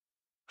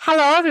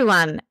Hello,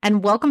 everyone,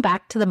 and welcome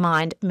back to the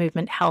Mind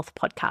Movement Health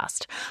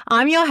Podcast.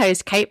 I'm your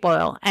host, Kate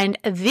Boyle, and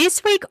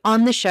this week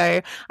on the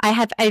show, I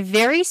have a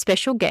very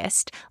special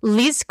guest,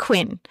 Liz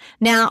Quinn.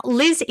 Now,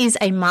 Liz is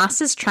a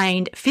master's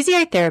trained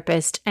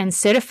physiotherapist and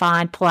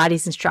certified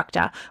Pilates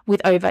instructor with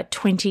over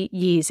 20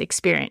 years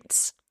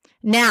experience.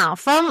 Now,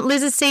 from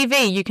Liz's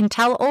CV, you can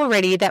tell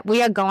already that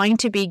we are going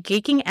to be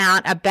geeking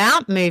out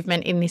about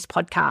movement in this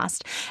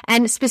podcast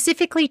and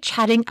specifically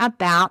chatting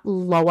about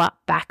lower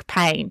back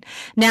pain.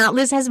 Now,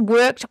 Liz has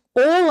worked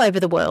all over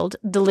the world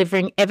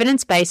delivering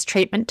evidence-based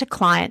treatment to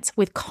clients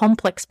with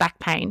complex back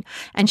pain,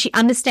 and she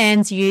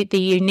understands the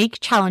unique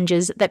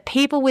challenges that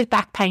people with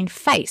back pain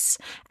face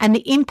and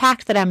the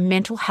impact that our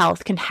mental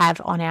health can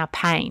have on our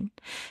pain.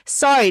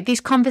 So this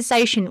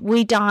conversation,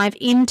 we dive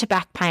into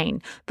back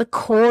pain, the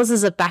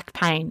causes of back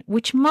pain,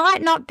 which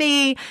might not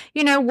be,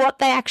 what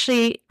they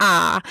actually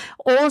are.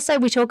 Also,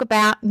 we talk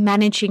about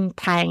managing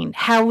pain.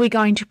 How are we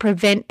going to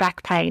prevent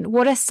back pain?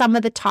 What are some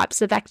of the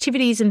types of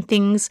activities and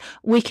things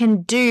we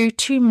can do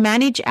to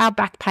manage our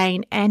back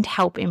pain and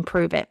help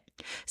improve it?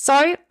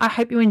 So I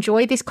hope you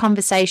enjoy this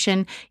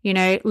conversation.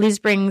 Liz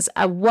brings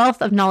a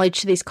wealth of knowledge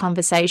to this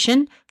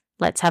conversation.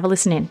 Let's have a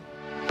listen in.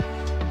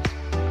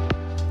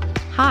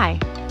 Hi,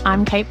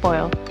 I'm Kate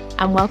Boyle,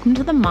 and welcome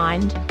to the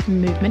Mind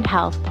Movement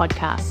Health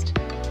Podcast.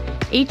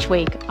 Each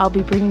week, I'll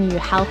be bringing you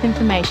health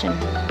information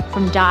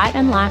from diet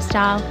and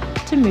lifestyle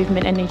to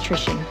movement and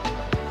nutrition.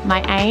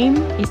 My aim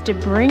is to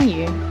bring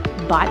you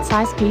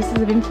bite-sized pieces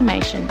of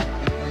information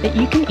that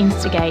you can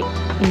instigate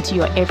into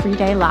your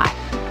everyday life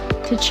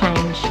to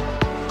change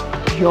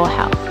your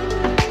health.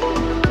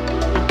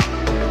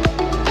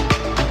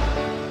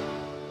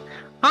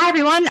 Hi,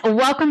 everyone.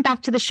 Welcome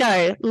back to the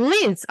show.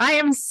 Liz, I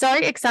am so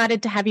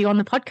excited to have you on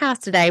the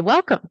podcast today.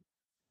 Welcome.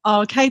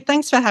 Oh, Kate,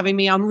 thanks for having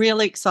me. I'm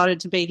really excited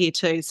to be here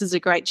too. This is a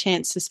great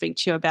chance to speak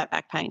to you about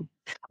back pain.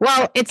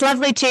 Well, it's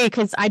lovely too,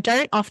 because I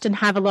don't often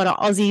have a lot of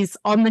Aussies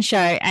on the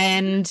show,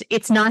 and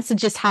it's nice to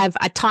just have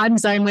a time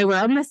zone where we're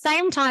on the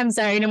same time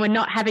zone and we're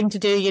not having to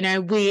do,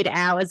 weird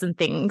hours and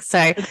things.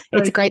 So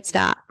it's a great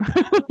start.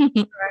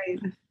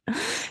 Great.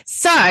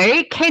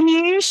 So can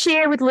you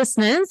share with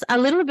listeners a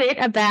little bit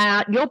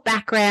about your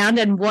background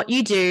and what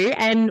you do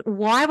and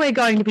why we're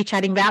going to be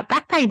chatting about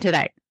back pain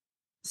today?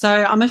 So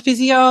I'm a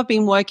physio. I've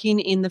been working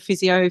in the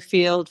physio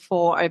field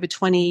for over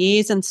 20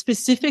 years and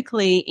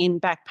specifically in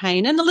back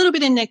pain and a little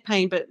bit in neck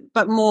pain,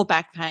 but more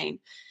back pain.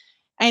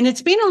 And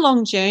it's been a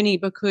long journey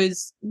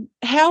because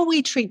how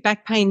we treat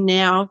back pain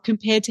now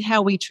compared to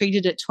how we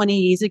treated it 20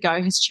 years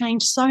ago has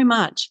changed so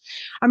much.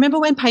 I remember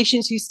when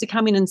patients used to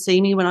come in and see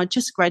me when I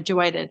just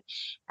graduated,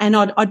 and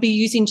I'd be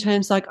using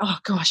terms like, oh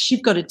gosh,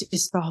 you've got a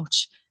disc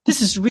bulge.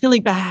 This is really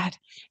bad.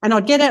 And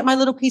I'd get out my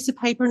little piece of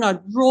paper and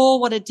I'd draw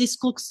what a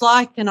disc looks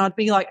like. And I'd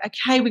be like,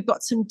 okay, we've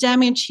got some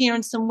damage here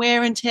and some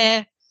wear and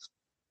tear.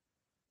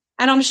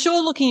 And I'm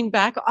sure looking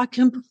back, I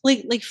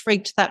completely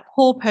freaked that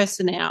poor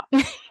person out.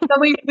 So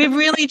we've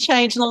really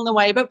changed along the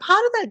way. But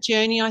part of that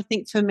journey, I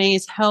think, for me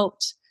has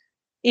helped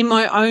in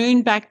my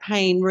own back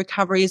pain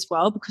recovery as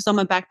well, because I'm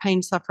a back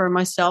pain sufferer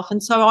myself.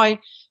 And so I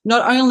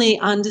not only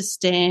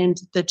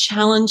understand the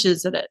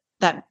challenges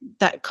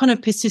that kind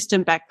of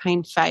persistent back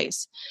pain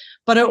face,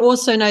 but I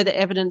also know the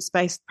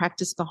evidence-based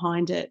practice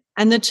behind it.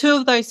 And the two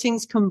of those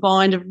things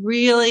combined have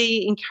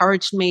really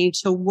encouraged me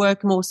to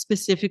work more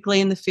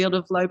specifically in the field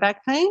of low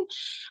back pain,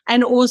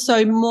 and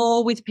also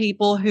more with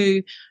people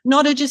who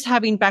not are just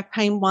having back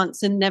pain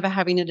once and never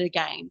having it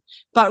again,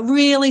 but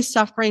really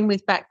suffering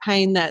with back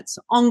pain that's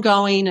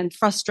ongoing and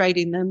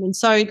frustrating them. And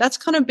so that's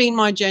kind of been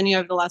my journey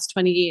over the last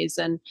 20 years.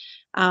 And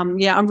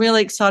I'm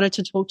really excited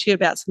to talk to you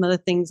about some of the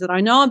things that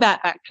I know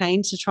about back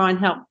pain to try and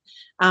help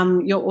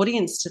your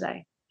audience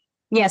today.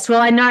 Yes,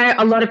 well, I know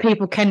a lot of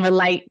people can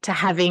relate to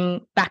having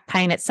back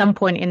pain at some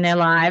point in their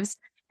lives.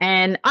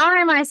 And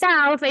I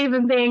myself,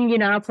 even being, a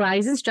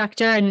Pilates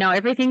instructor and know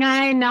everything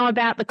I know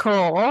about the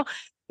core,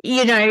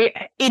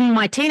 in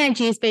my teenage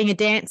years being a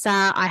dancer,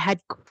 I had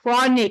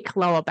chronic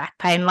lower back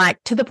pain,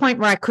 like to the point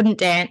where I couldn't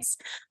dance.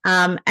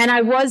 And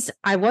I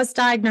was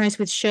diagnosed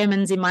with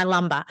Sherman's in my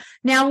lumbar.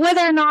 Now,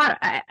 whether or not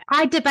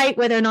I debate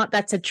whether or not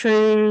that's a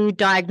true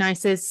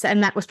diagnosis,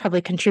 and that was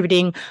probably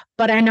contributing,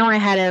 but I know I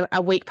had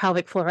a weak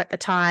pelvic floor at the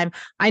time.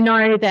 I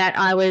know that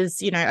I was,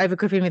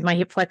 overgripping with my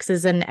hip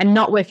flexors and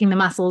not working the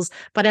muscles,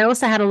 but I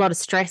also had a lot of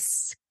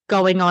stress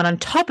going on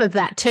top of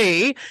that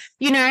too,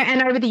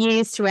 and over the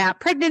years throughout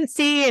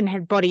pregnancy and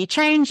had body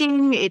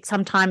changing, it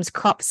sometimes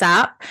crops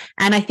up.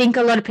 And I think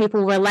a lot of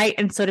people relate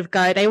and sort of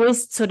they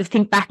always sort of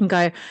think back and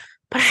go,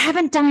 but I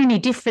haven't done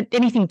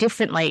anything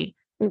differently.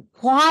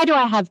 Why do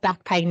I have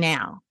back pain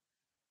now?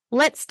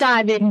 Let's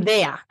dive in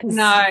there.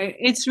 No,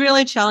 it's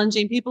really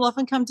challenging. People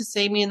often come to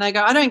see me and they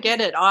go, I don't get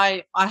it.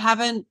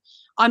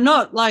 I'm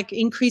not like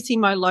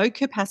increasing my load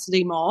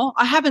capacity more.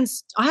 I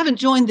haven't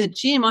joined the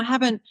gym.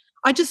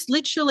 I just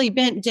literally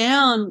bent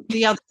down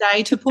the other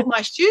day to put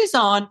my shoes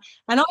on,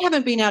 and I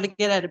haven't been able to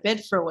get out of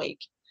bed for a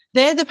week.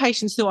 They're the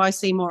patients who I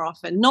see more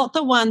often, not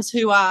the ones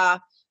who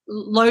are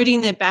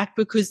loading their back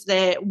because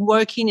they're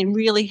working in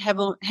really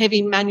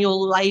heavy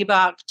manual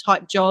labor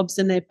type jobs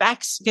and their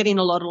back's getting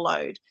a lot of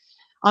load.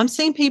 I'm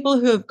seeing people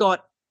who have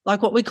got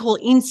like what we call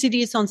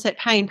insidious onset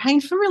pain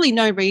for really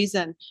no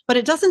reason, but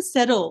it doesn't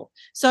settle.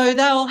 So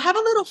they'll have a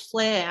little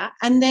flare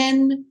and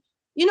then,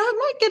 it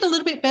might get a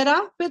little bit better,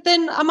 but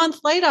then a month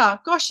later,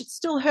 gosh, it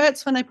still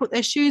hurts when they put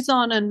their shoes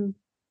on and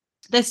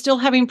they're still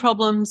having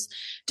problems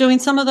doing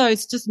some of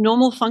those just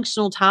normal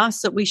functional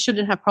tasks that we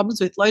shouldn't have problems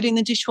with, loading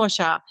the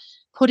dishwasher,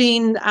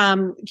 carrying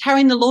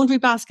the laundry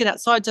basket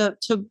outside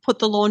to put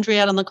the laundry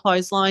out on the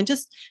clothesline,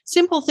 just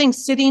simple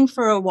things, sitting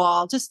for a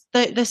while. Just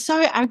they're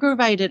so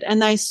aggravated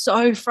and they're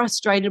so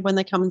frustrated when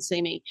they come and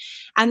see me.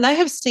 And they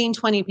have seen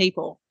 20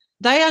 people.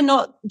 They are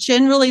not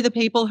generally the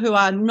people who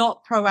are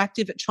not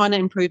proactive at trying to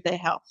improve their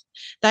health.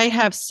 They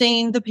have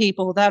seen the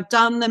people, they've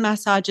done the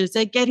massages,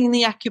 they're getting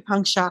the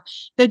acupuncture,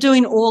 they're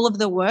doing all of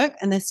the work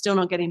and they're still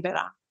not getting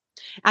better.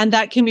 And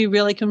that can be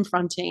really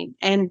confronting.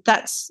 And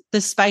that's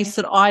the space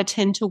that I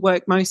tend to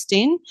work most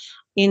in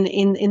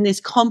this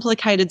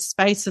complicated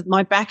space of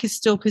my back is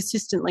still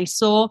persistently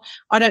sore.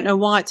 I don't know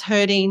why it's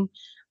hurting.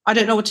 I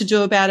don't know what to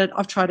do about it.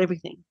 I've tried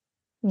everything.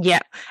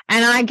 Yeah.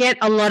 And I get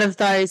a lot of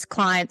those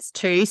clients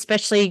too,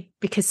 especially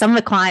because some of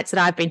the clients that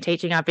I've been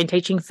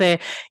teaching for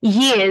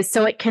years,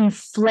 so it can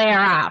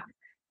flare up.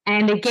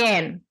 And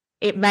again,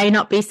 it may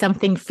not be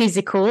something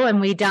physical,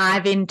 and we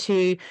dive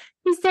into,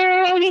 is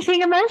there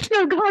anything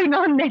emotional going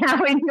on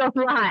now in your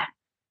life?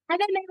 And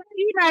then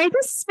they're like,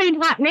 this has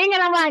been happening.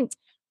 And I'm like,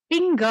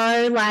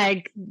 bingo,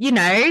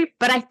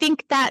 but I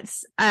think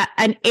that's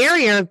an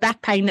area of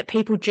back pain that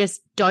people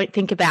just don't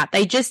think about.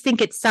 They just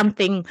think it's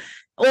something,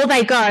 or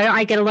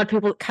I get a lot of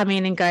people that come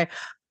in and go,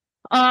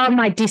 oh,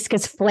 my disc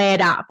has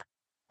flared up.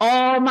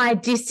 Oh, my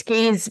disc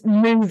is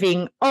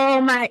moving.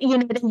 Oh, they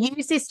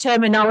use this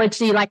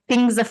terminology like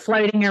things are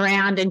floating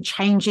around and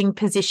changing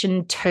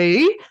position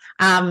too,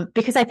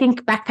 because I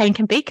think back pain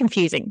can be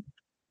confusing.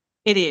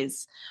 It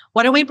is.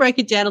 Why don't we break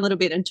it down a little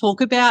bit and talk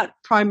about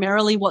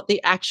primarily what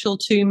the actual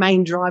two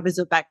main drivers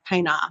of back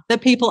pain are that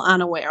people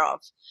aren't aware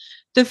of.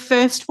 The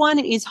first one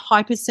is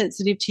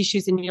hypersensitive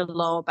tissues in your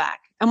lower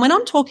back. And when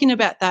I'm talking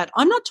about that,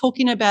 I'm not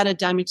talking about a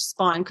damaged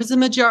spine, because the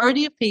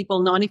majority of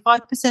people,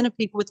 95% of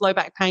people with low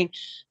back pain,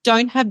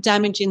 don't have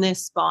damage in their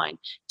spine.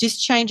 Disc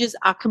changes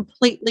are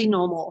completely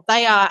normal.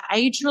 They are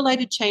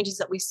age-related changes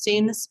that we see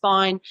in the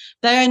spine.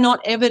 They are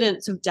not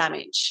evidence of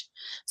damage.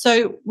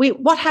 So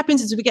what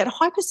happens is we get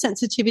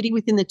hypersensitivity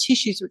within the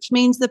tissues, which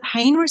means the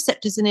pain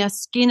receptors in our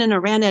skin and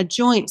around our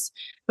joints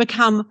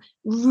become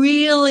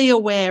really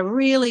aware,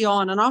 really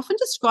on. And I often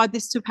describe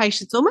this to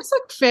patients almost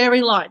like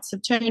fairy lights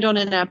have turned on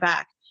in our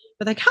back,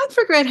 but they can't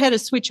figure out how to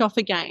switch off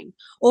again.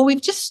 Or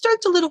we've just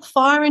stoked a little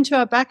fire into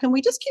our back and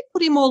we just keep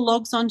putting more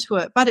logs onto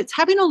it, but it's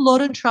having a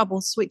lot of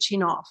trouble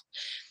switching off.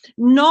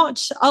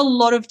 Not a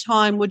lot of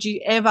time would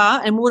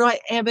I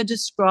ever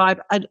describe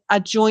a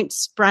joint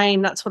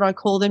sprain, that's what I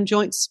call them,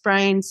 joint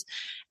sprains,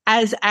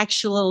 as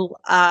actual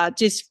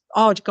disc.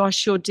 Oh,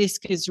 gosh, your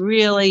disc is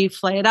really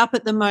flared up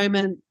at the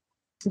moment.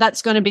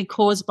 That's going to be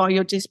caused by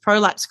your disc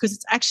prolapse, because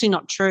it's actually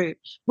not true.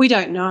 We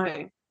don't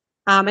know.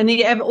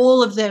 And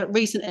all of the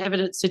recent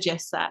evidence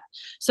suggests that.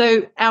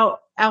 So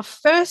our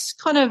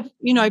first kind of,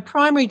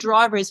 primary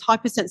driver is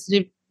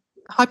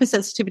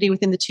hypersensitivity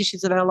within the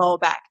tissues of our lower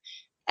back.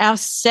 Our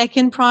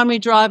second primary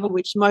driver,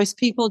 which most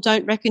people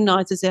don't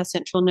recognize, is our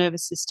central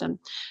nervous system.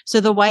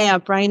 So the way our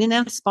brain and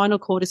our spinal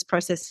cord is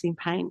processing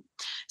pain.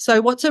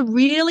 So what's a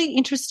really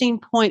interesting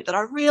point that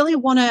I really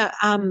want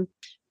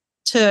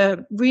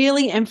to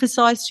really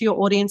emphasize to your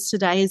audience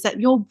today is that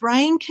your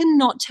brain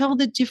cannot tell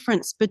the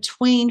difference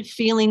between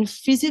feeling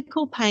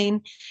physical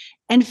pain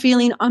and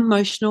feeling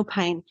emotional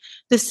pain.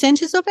 The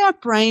centers of our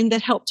brain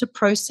that help to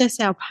process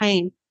our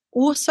pain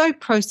also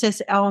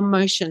process our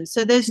emotions.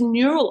 So there's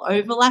neural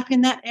overlap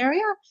in that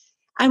area.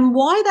 And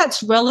why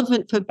that's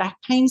relevant for back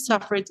pain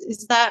sufferers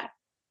is that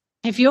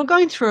if you're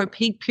going through a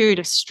peak period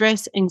of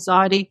stress,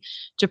 anxiety,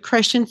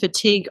 depression,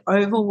 fatigue,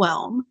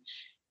 overwhelm,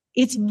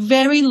 it's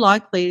very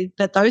likely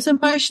that those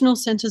emotional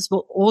centers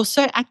will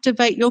also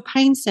activate your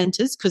pain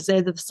centers, because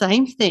they're the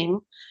same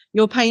thing.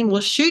 Your pain will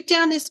shoot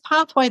down this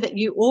pathway that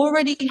you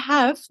already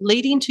have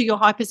leading to your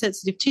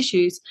hypersensitive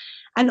tissues.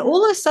 And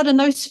all of a sudden,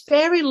 those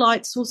fairy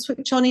lights will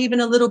switch on even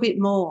a little bit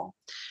more.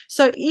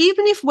 So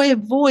even if we're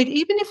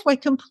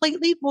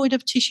completely void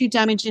of tissue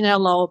damage in our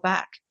lower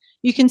back,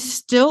 you can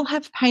still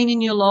have pain in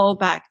your lower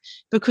back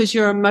because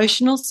your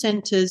emotional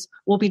centers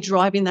will be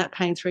driving that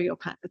pain through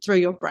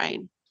your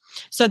brain.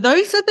 So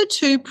those are the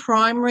two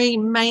primary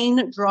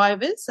main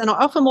drivers. And I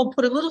often will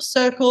put a little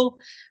circle,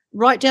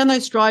 write down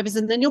those drivers,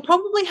 and then you'll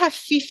probably have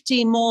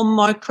 50 more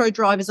micro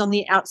drivers on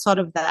the outside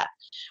of that,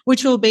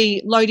 which will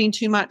be loading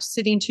too much,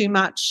 sitting too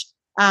much.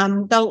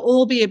 They'll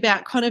all be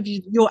about kind of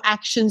your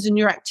actions and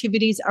your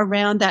activities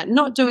around that,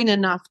 not doing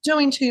enough,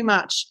 doing too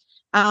much.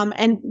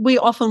 And we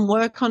often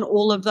work on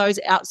all of those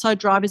outside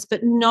drivers,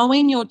 but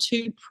knowing your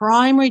two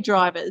primary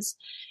drivers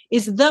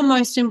is the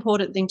most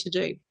important thing to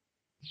do.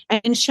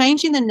 And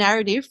changing the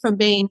narrative from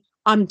being,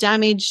 I'm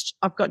damaged,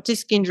 I've got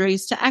disc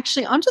injuries, to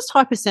actually I'm just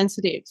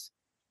hypersensitive.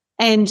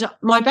 And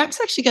my back's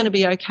actually going to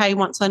be okay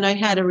once I know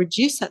how to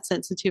reduce that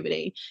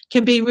sensitivity,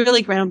 can be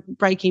really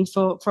groundbreaking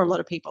for a lot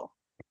of people.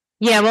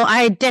 Yeah, well,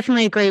 I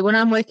definitely agree. When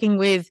I'm working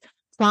with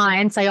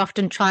clients, I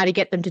often try to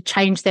get them to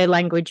change their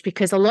language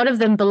because a lot of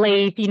them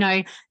believe,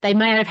 they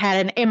may have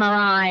had an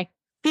MRI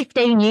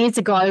 15 years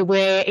ago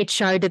where it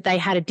showed that they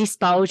had a disc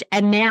bulge.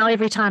 And now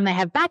every time they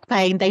have back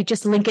pain, they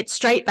just link it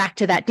straight back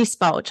to that disc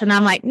bulge. And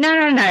I'm like,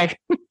 no.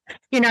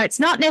 It's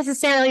not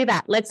necessarily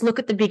that. Let's look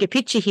at the bigger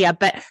picture here.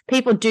 But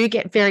people do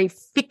get very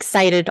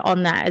fixated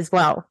on that as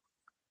well.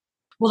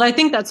 Well, they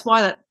think that's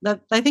why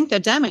that they think they're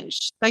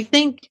damaged. They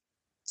think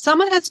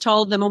someone has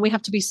told them, and we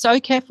have to be so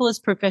careful as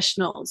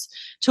professionals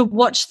to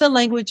watch the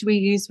language we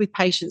use with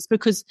patients,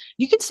 because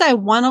you could say a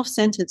one-off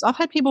sentence. I've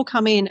had people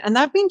come in and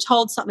they've been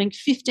told something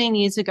 15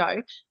 years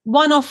ago,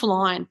 one-off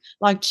line,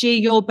 like, gee,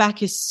 your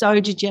back is so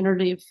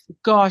degenerative.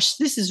 Gosh,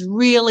 this is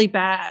really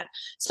bad.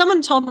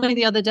 Someone told me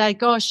the other day,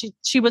 gosh,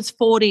 she was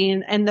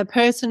 40 and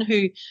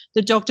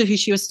the doctor who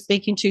she was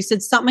speaking to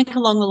said something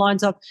along the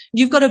lines of,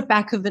 you've got a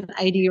back of an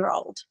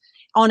 80-year-old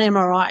on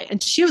MRI.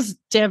 And she was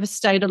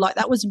devastated. Like,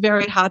 that was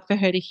very hard for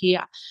her to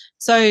hear.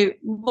 So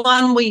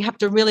one, we have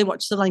to really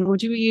watch the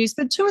language we use,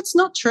 but two, it's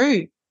not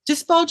true.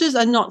 Disc bulges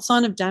are not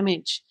sign of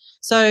damage.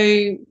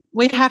 So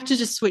we have to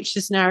just switch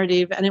this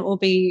narrative, and it will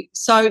be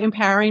so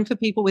empowering for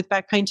people with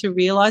back pain to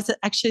realize that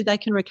actually they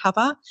can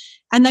recover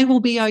and they will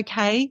be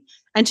okay.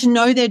 And to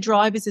know their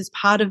drivers as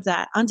part of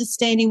that,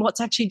 understanding what's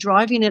actually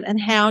driving it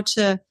and how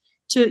to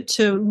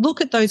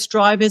look at those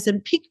drivers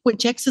and pick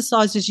which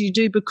exercises you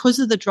do because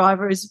of the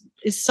driver is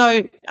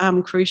so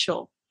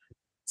crucial.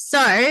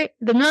 So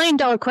the $1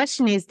 million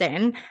question is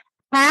then,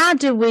 how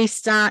do we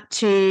start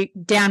to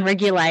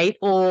downregulate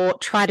or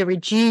try to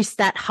reduce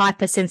that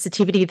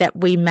hypersensitivity that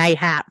we may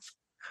have?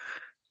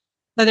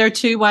 So there are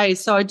two ways.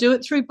 So I do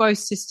it through both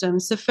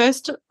systems. The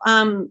first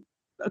kind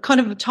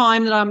of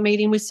time that I'm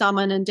meeting with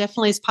someone, and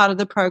definitely as part of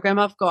the program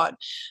I've got,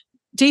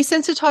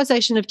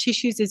 desensitization of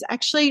tissues is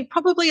actually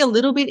probably a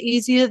little bit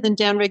easier than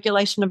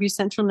downregulation of your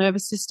central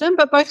nervous system,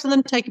 but both of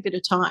them take a bit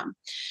of time.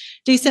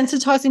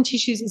 Desensitizing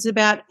tissues is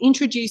about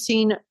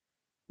introducing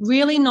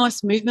really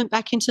nice movement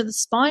back into the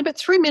spine, but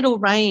through middle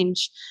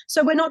range.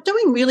 So we're not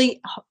doing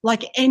really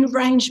like end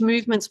range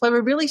movements where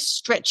we're really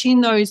stretching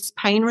those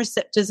pain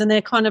receptors and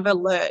they're kind of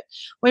alert.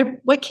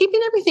 We're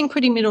keeping everything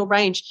pretty middle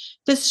range.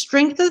 The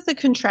strength of the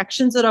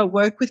contractions that I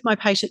work with my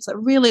patients are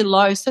really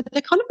low. So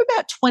they're kind of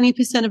about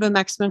 20% of a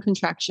maximum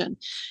contraction.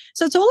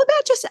 So it's all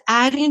about just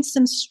adding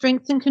some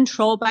strength and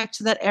control back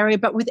to that area,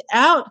 but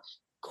without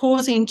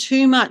causing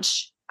too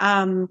much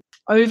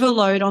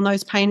overload on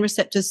those pain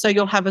receptors, so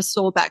you'll have a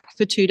sore back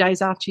for 2 days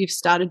after you've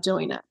started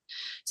doing it.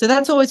 So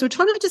that's always, we're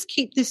trying to just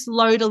keep this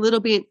load a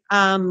little bit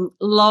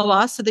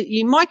lower so that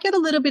you might get a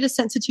little bit of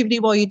sensitivity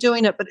while you're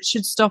doing it, but it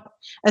should stop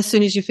as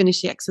soon as you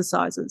finish the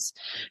exercises.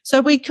 So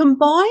we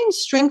combine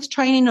strength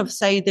training of,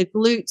 say, the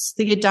glutes,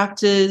 the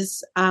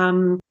adductors,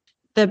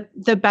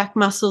 the back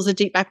muscles, the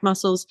deep back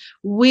muscles,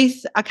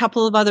 with a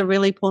couple of other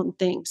really important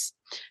things.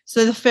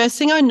 So the first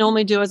thing I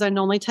normally do is I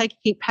normally take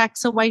heat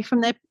packs away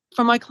from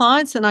my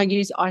clients, and I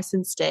use ice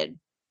instead.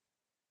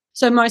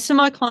 So most of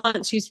my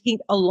clients use heat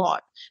a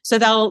lot. So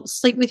they'll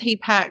sleep with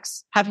heat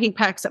packs, have heat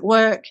packs at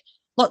work,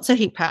 lots of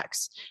heat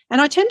packs. And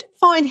I tend to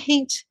find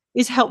heat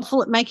is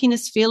helpful at making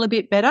us feel a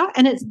bit better,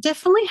 and it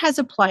definitely has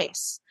a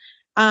place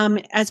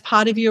as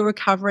part of your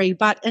recovery.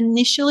 But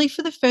initially,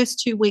 for the first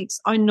 2 weeks,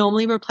 I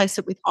normally replace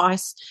it with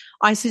ice.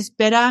 Ice is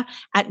better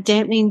at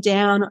dampening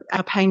down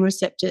our pain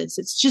receptors.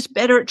 It's just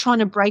better at trying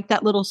to break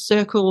that little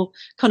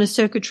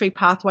circuitry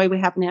pathway we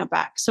have in our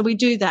back. So we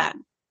do that.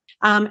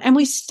 And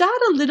we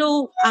start a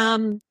little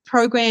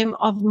program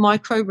of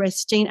micro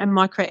resting and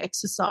micro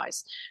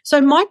exercise. So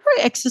micro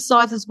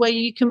exercises where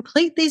you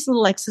complete these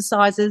little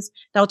exercises,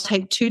 they'll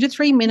take 2 to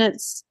 3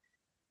 minutes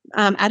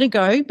at a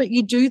go, but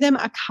you do them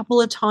a couple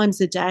of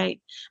times a day.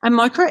 And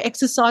micro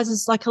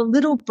exercises like a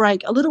little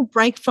break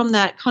from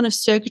that kind of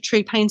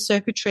pain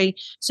circuitry,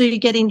 so you're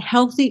getting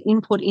healthy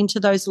input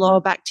into those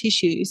lower back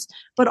tissues,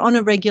 but on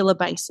a regular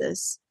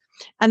basis.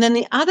 And then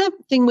the other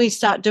thing we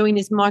start doing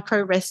is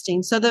micro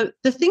resting. So the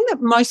thing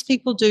that most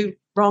people do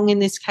wrong in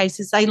this case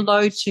is they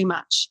load too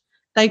much.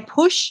 They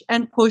push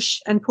and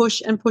push and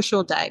push and push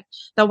all day.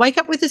 They'll wake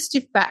up with a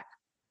stiff back.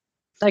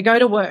 They go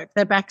to work,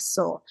 their back's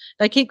sore.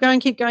 They keep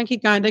going. They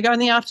go in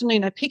the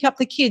afternoon, they pick up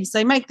the kids,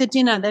 they make the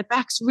dinner, their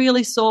back's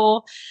really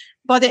sore.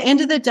 By the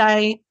end of the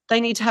day,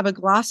 they need to have a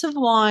glass of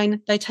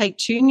wine, they take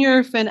 2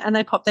 Nurofen, and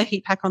they pop their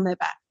heat pack on their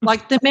back.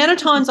 Like, the amount of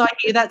times I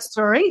hear that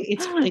story,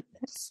 it's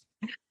ridiculous.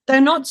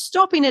 They're not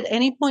stopping at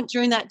any point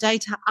during that day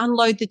to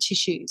unload the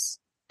tissues.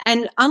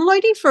 And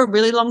unloading for a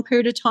really long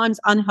period of time is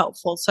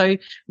unhelpful. So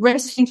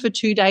resting for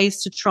 2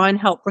 days to try and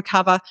help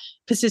recover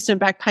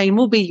persistent back pain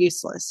will be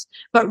useless.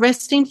 But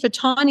resting for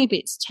tiny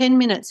bits, 10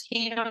 minutes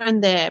here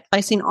and there,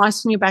 placing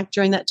ice on your back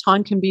during that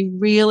time can be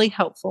really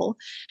helpful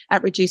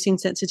at reducing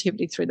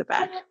sensitivity through the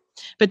back.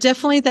 But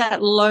definitely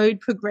that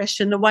load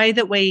progression, the way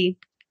that we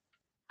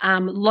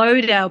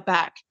load our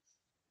back,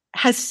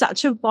 has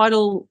such a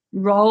vital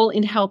role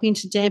in helping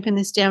to dampen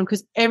this down,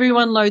 because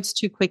everyone loads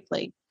too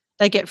quickly.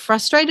 They get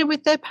frustrated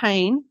with their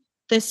pain.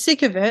 They're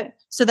sick of it.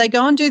 So they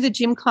go and do the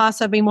gym class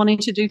they've been wanting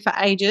to do for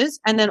ages,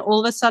 and then all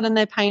of a sudden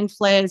their pain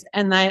flares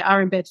and they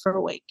are in bed for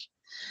a week.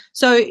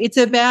 So it's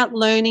about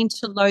learning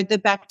to load the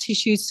back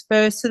tissues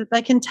first so that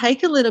they can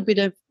take a little bit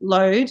of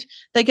load.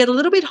 They get a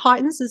little bit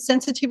heightened. The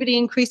sensitivity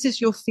increases.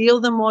 You'll feel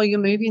them while you're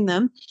moving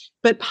them.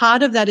 But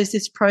part of that is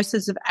this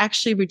process of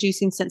actually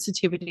reducing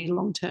sensitivity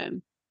long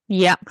term.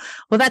 Yeah.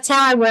 Well, that's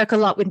how I work a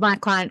lot with my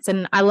clients.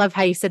 And I love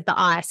how you said the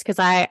ice, because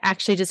I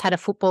actually just had a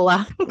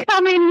footballer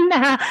come in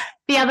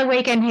the other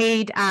week, and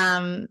he'd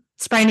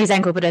sprained his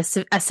ankle, but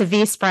a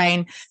severe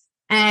sprain.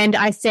 And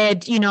I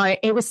said,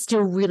 it was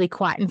still really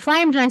quite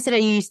inflamed. And I said,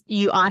 are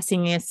you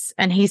icing this?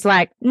 And he's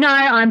like, no,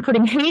 I'm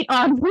putting heat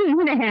on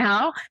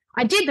now.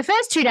 I did the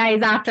first 2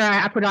 days after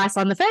I put ice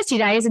on the first 2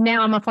 days, and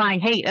now I'm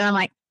applying heat. And I'm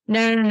like,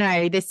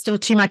 no, there's still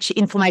too much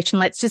inflammation.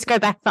 Let's just go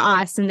back for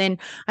ice. And then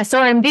I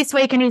saw him this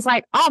week, and he's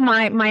like, oh,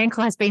 my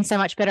ankle has been so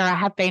much better. I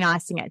have been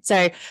icing it.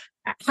 So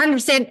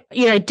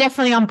 100%,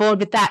 definitely on board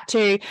with that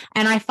too.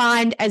 And I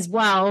find as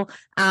well,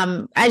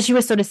 as you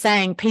were sort of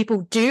saying,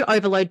 people do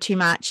overload too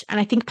much. And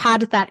I think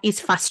part of that is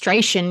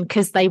frustration,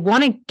 because they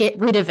want to get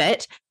rid of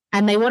it,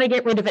 and they want to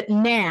get rid of it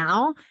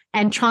now,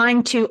 and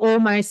trying to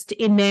almost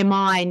in their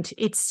mind,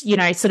 it's,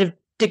 sort of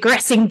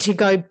digressing to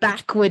go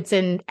backwards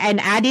and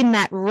add in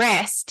that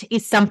rest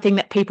is something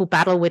that people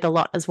battle with a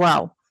lot as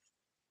well.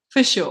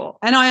 For sure.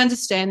 And I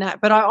understand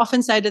that. But I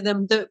often say to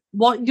them that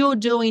what you're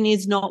doing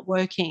is not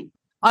working.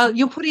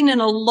 You're putting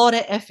in a lot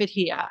of effort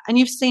here, and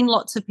you've seen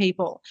lots of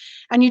people,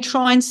 and you're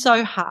trying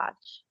so hard.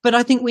 But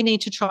I think we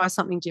need to try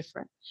something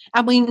different.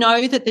 And we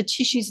know that the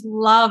tissues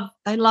love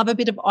a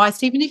bit of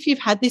ice. Even if you've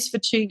had this for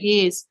 2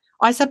 years,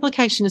 ice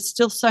application is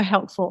still so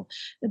helpful.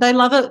 They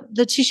love it.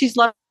 The tissues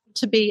love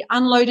to be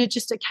unloaded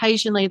just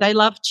occasionally. They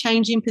love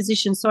changing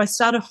positions. So I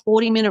start a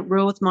 40-minute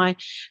rule with my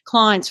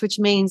clients, which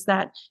means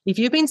that if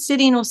you've been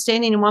sitting or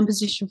standing in one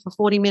position for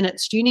 40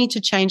 minutes, you need to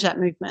change that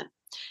movement.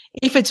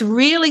 If it's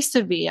really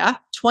severe,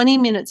 20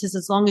 minutes is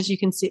as long as you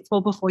can sit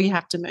for before you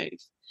have to move.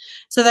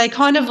 So they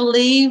kind of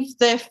leave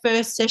their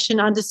first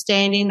session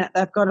understanding that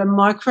they've got a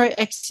micro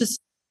exercise,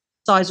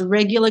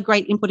 regular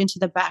great input into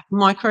the back,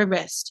 micro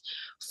rest,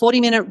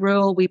 40-minute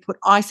rule. We put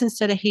ice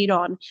instead of heat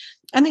on.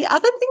 And the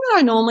other thing that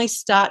I normally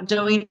start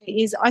doing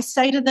is I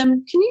say to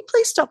them, can you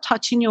please stop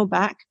touching your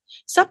back?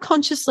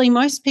 Subconsciously,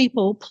 most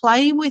people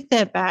play with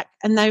their back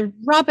and they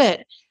rub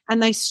it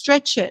and they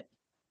stretch it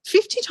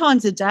 50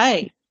 times a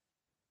day.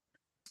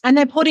 And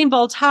they're putting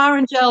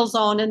Voltaren gels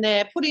on, and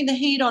they're putting the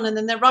heat on, and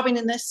then they're rubbing,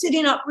 and they're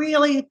sitting up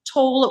really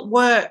tall at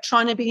work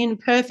trying to be in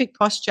perfect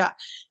posture.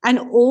 And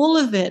all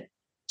of it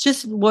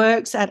just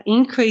works at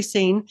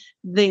increasing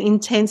the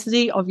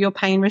intensity of your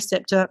pain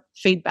receptor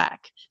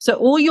feedback. So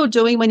all you're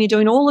doing when you're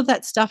doing all of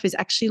that stuff is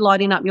actually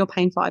lighting up your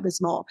pain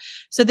fibers more.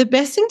 So the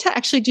best thing to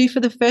actually do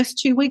for the first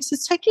 2 weeks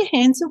is take your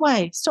hands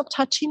away. Stop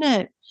touching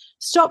it.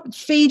 Stop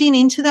feeding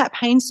into that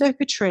pain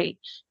circuitry.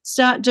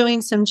 Start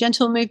doing some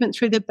gentle movement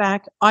through the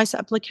back, ice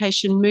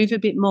application, move a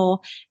bit more,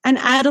 and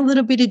add a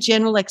little bit of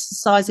general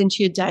exercise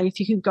into your day. If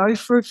you could go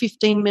for a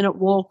 15-minute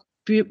walk,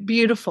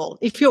 beautiful.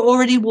 If you're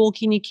already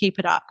walking, you keep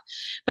it up.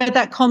 But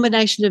that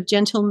combination of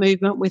gentle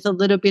movement with a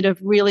little bit of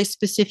really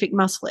specific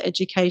muscle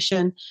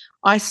education,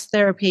 ice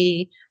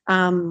therapy,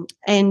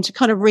 and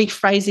kind of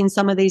rephrasing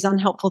some of these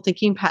unhelpful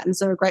thinking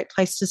patterns are a great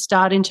place to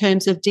start in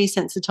terms of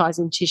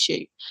desensitizing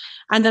tissue.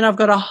 And then I've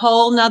got a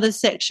whole nother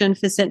section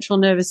for central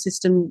nervous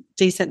system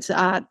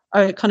kind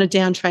of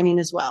down training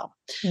as well.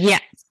 Yeah.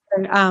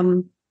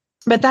 So,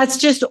 but that's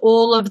just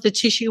all of the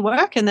tissue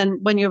work. And then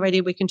when you're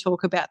ready, we can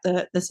talk about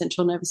the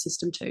central nervous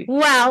system too.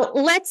 Well,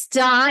 let's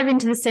dive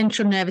into the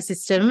central nervous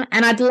system.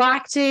 And I'd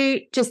like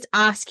to just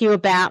ask you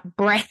about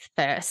breath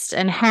first,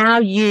 and how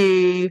do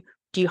you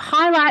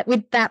highlight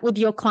with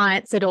your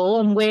clients at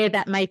all, and where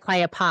that may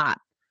play a part?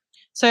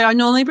 So I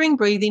normally bring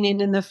breathing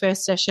in the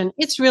first session.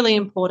 It's really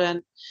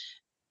important.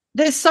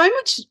 There's so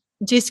much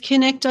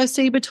disconnect I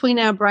see between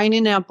our brain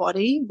and our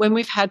body when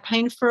we've had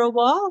pain for a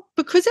while,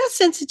 because our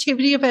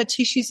sensitivity of our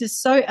tissues is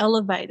so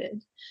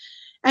elevated.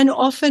 And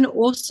often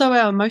also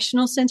our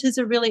emotional centers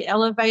are really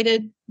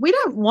elevated. We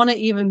don't want to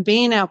even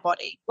be in our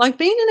body. Like,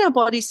 being in our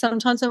body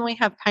sometimes when we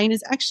have pain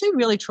is actually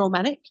really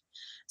traumatic.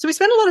 So we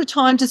spend a lot of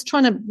time just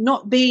trying to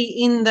not be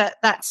in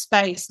that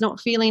space, not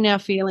feeling our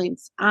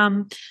feelings.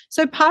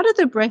 So part of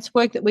the breath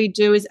work that we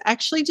do is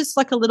actually just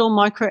like a little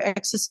micro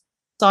exercise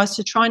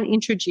to try and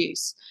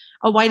introduce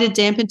a way to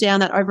dampen down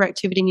that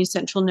overactivity in your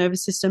central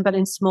nervous system, but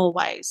in small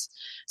ways.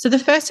 So the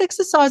first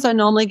exercise I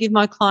normally give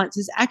my clients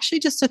is actually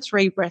just a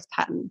 3-breath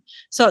pattern.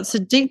 So it's a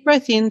deep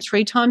breath in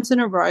 3 times in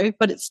a row,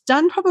 but it's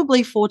done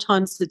probably 4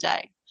 times a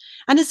day.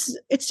 And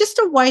it's just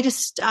a way to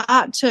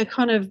start to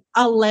kind of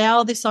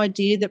allow this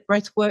idea that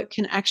breath work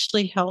can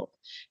actually help.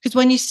 Because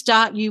when you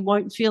start, you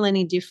won't feel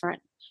any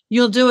different.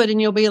 You'll do it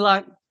and you'll be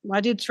like,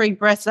 I did 3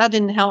 breaths. That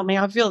didn't help me.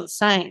 I feel the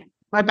same.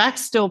 My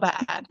back's still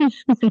bad.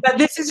 But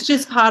this is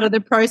just part of the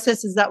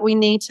process, is that we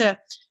need to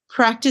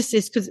practice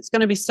this because it's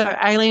going to be so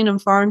alien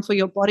and foreign for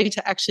your body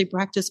to actually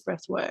practice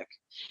breath work.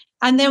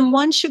 And then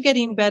once you're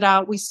getting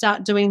better, we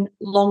start doing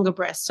longer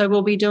breaths. So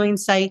we'll be doing,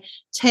 say,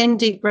 10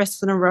 deep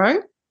breaths in a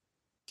row.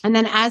 And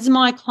then as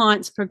my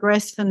clients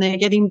progress and they're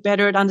getting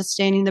better at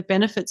understanding the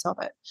benefits of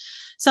it,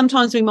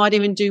 sometimes we might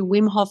even do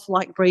Wim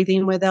Hof-like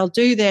breathing where they'll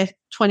do their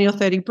 20 or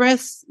 30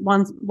 breaths,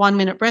 1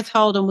 minute breath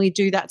hold, and we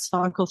do that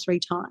cycle 3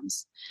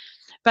 times.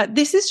 But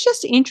this is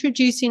just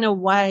introducing a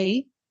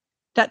way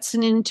that's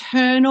an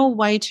internal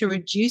way to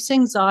reduce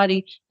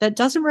anxiety that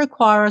doesn't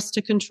require us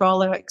to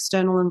control our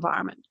external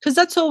environment. Because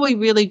that's all we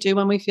really do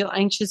when we feel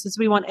anxious is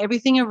we want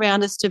everything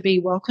around us to be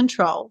well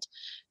controlled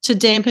to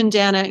dampen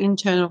down our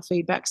internal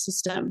feedback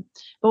system.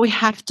 But we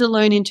have to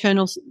learn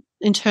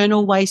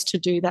internal ways to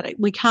do that.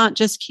 We can't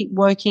just keep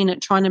working at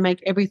trying to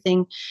make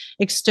everything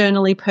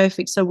externally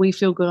perfect so we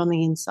feel good on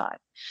the inside.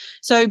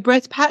 So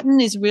breath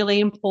pattern is really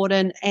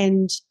important,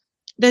 and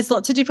there's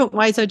lots of different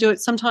ways I do it.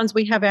 Sometimes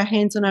we have our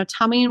hands on our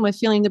tummy and we're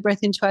feeling the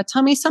breath into our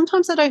tummy.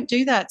 Sometimes I don't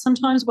do that.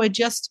 Sometimes we're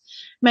just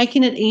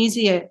making it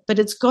easier, but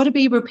it's got to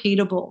be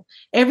repeatable.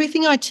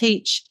 Everything I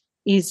teach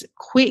is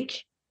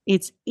quick.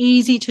 It's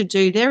easy to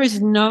do. There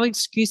is no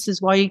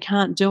excuses why you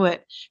can't do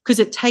it because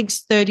it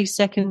takes 30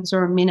 seconds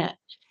or a minute.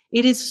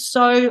 It is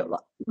so,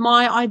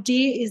 my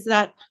idea is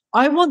that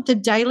I want the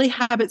daily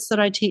habits that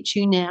I teach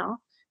you now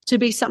to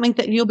be something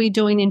that you'll be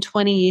doing in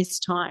 20 years'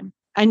 time.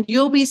 And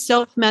you'll be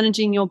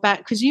self-managing your back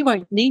because you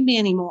won't need me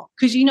anymore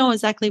because you know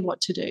exactly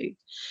what to do.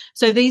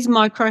 So these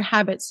micro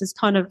habits is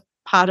kind of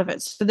part of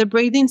it. So the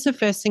breathing's the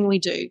first thing we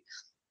do.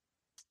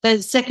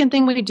 The second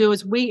thing we do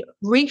is we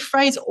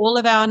rephrase all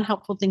of our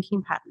unhelpful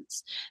thinking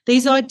patterns.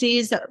 These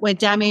ideas that we're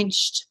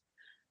damaged,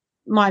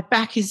 my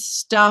back is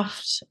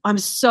stuffed, I'm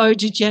so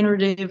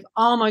degenerative,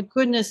 oh my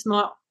goodness,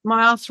 my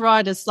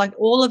arthritis, like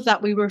all of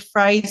that we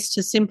rephrase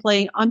to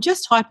simply, I'm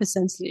just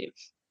hypersensitive.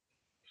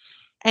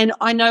 And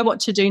I know what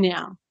to do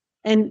now.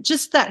 And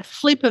just that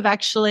flip of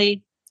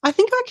actually, I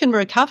think I can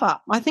recover.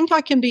 I think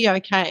I can be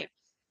okay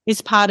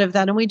is part of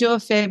that. And we do a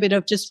fair bit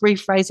of just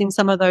rephrasing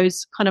some of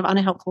those kind of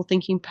unhelpful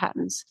thinking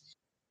patterns.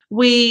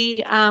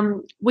 We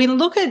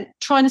look at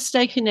trying to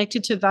stay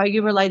connected to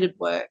value-related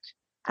work.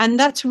 And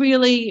that's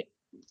really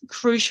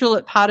crucial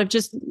at part of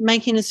just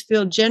making us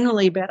feel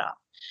generally better.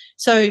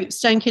 So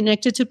staying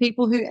connected to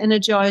people who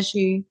energize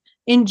you,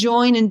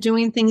 enjoying and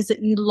doing things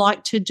that you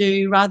like to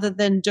do rather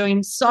than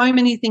doing so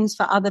many things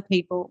for other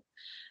people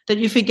that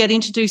you're forgetting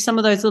to do some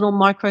of those little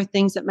micro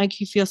things that make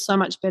you feel so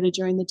much better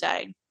during the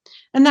day.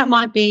 And that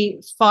might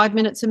be 5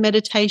 minutes of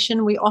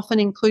meditation. We often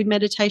include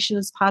meditation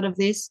as part of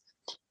this,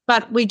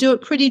 but we do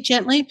it pretty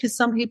gently because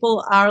some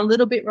people are a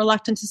little bit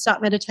reluctant to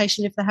start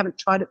meditation if they haven't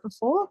tried it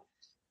before.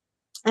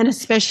 And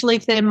especially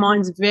if their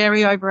mind's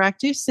very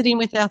overactive, sitting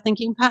with our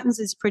thinking patterns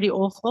is pretty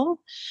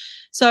awful.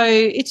 So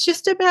it's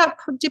just about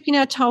dipping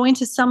our toe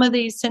into some of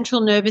these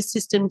central nervous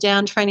system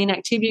down training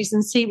activities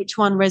and see which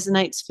one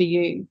resonates for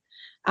you.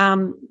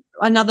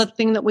 Another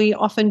thing that we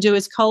often do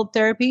is cold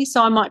therapy.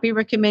 So I might be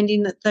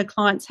recommending that the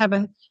clients have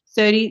a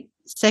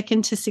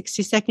 30-second to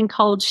 60-second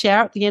cold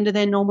shower at the end of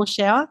their normal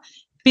shower.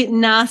 Bit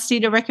nasty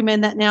to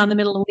recommend that now in the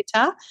middle of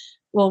winter,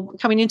 well,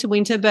 coming into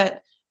winter,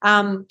 but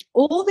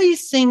all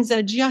these things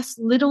are just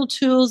little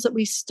tools that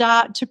we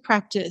start to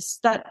practice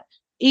that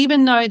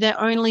even though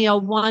they're only a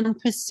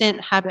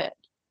 1% habit,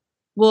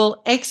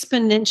 will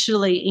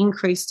exponentially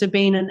increase to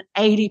being an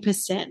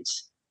 80%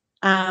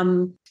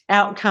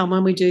 outcome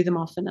when we do them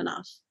often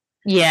enough.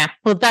 Yeah,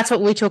 well, that's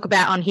what we talk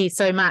about on here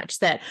so much,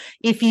 that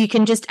if you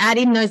can just add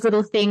in those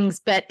little things,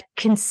 but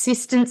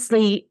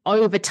consistently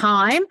over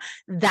time,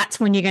 that's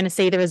when you're going to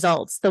see the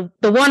results. The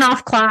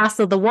one-off class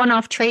or the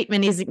one-off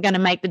treatment isn't going to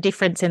make the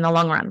difference in the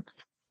long run.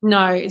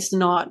 No, it's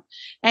not.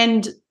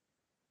 And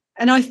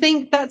I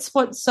think that's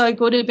what's so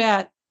good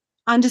about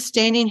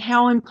understanding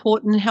how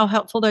important and how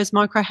helpful those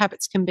micro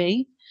habits can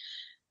be,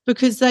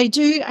 because they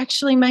do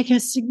actually make a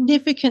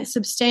significant,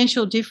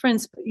 substantial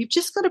difference. But you've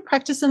just got to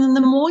practice them. And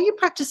the more you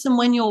practice them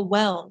when you're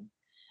well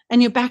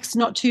and your back's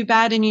not too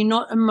bad and you're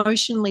not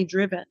emotionally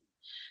driven,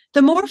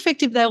 the more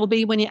effective they will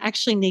be when you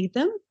actually need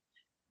them.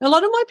 A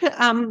lot of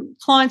my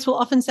clients will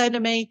often say to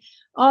me,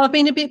 oh, I've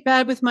been a bit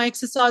bad with my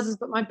exercises,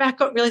 but my back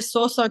got really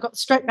sore, so I got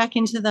straight back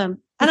into them.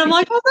 And I'm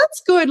like, oh,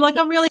 that's good. Like,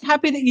 I'm really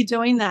happy that you're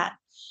doing that.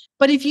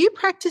 But if you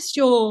practice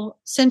your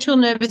central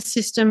nervous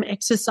system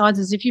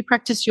exercises, if you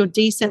practice your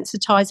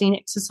desensitizing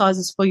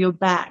exercises for your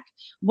back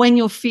when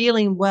you're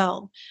feeling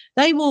well,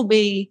 they will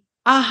be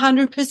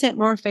 100%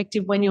 more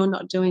effective when you're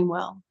not doing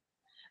well.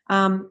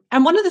 And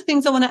one of the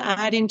things I want to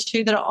add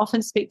into that I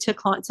often speak to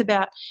clients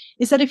about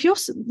is that if you're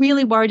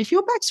really worried, if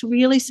your back's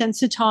really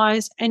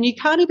sensitized and you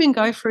can't even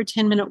go for a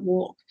 10-minute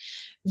walk,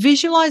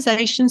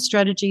 visualization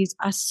strategies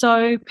are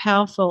so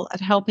powerful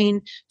at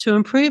helping to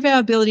improve our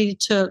ability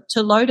to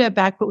load our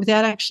back, but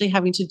without actually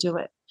having to do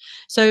it.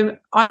 So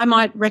I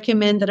might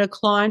recommend that a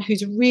client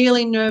who's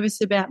really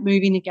nervous about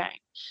moving again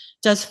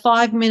does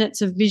 5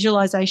 minutes of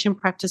visualization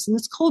practice, and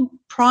it's called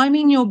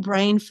priming your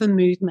brain for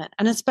movement.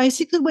 And it's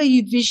basically where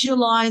you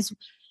visualize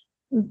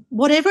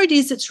whatever it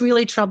is that's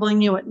really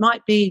troubling you, it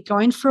might be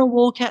going for a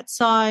walk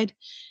outside.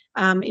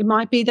 It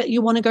might be that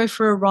you want to go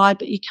for a ride,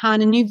 but you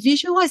can't. And you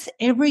visualize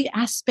every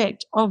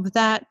aspect of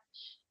that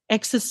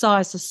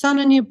exercise, the sun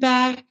on your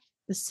back,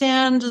 the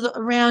sound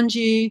around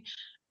you,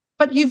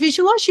 but you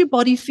visualize your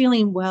body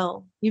feeling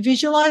well. You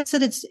visualize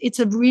that it's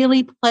a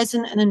really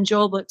pleasant and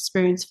enjoyable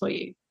experience for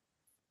you.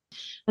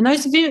 And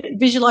those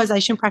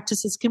visualization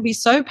practices can be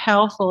so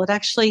powerful at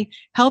actually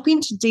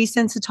helping to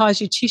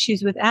desensitize your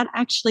tissues without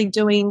actually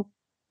doing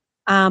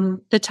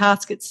the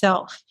task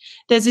itself.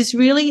 There's this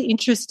really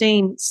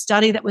interesting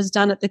study that was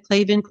done at the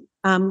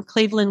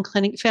Cleveland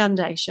Clinic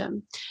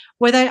Foundation,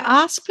 where they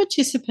asked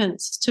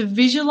participants to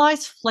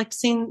visualize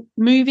flexing,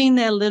 moving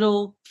their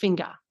little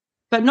finger,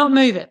 but not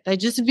move it. They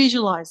just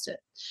visualized it.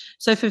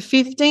 So for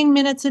 15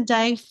 minutes a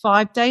day,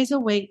 5 days a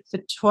week, for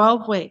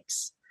 12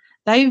 weeks,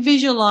 they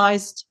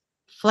visualized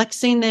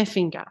flexing their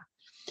finger.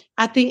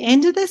 At the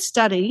end of the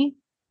study,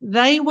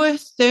 they were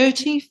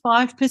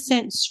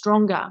 35%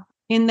 stronger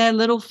in their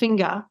little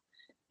finger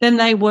than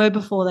they were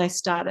before they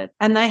started,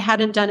 and they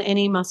hadn't done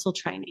any muscle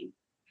training.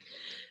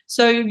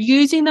 So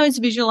using those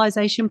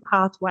visualization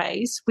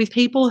pathways with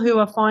people who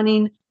are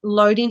finding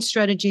loading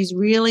strategies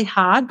really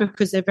hard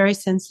because they're very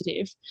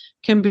sensitive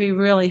can be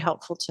really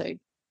helpful too.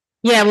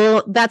 Yeah,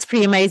 well, that's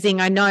pretty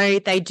amazing. I know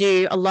they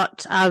do a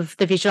lot of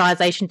the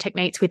visualization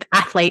techniques with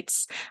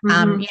athletes,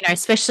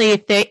 especially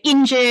if they're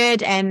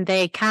injured and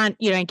they can't,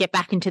 get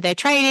back into their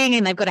training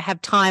and they've got to have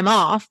time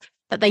off.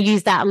 But they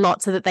use that a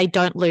lot so that they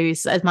don't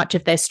lose as much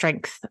of their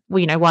strength,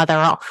 while they're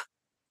off.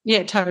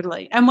 Yeah,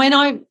 totally. And when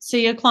I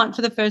see a client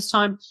for the first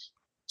time,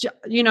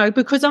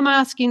 because I'm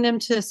asking them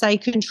to, say,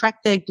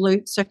 contract their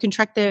glutes, so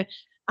contract their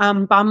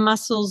bum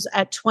muscles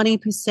at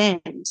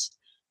 20%,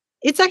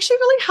 it's actually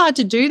really hard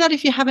to do that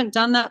if you haven't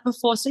done that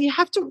before. So you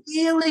have to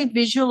really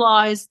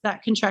visualize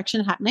that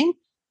contraction happening.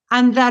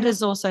 And that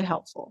is also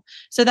helpful.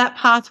 So that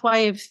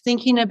pathway of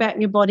thinking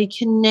about your body,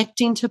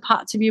 connecting to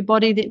parts of your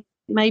body that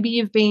maybe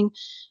you've been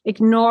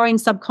ignoring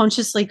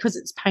subconsciously because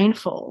it's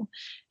painful,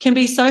 can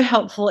be so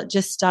helpful at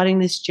just starting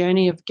this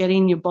journey of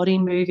getting your body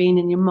moving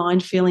and your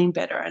mind feeling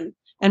better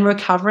and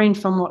recovering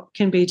from what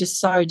can be just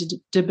so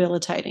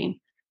debilitating.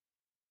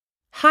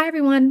 Hi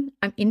everyone,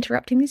 I'm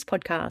interrupting this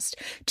podcast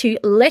to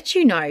let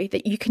you know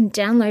that you can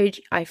download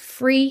a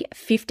free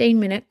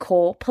 15-minute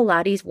core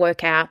Pilates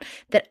workout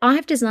that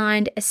I've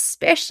designed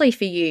especially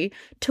for you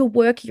to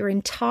work your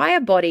entire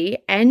body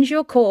and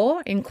your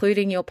core,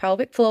 including your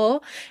pelvic floor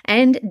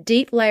and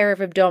deep layer of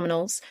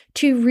abdominals,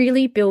 to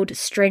really build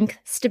strength,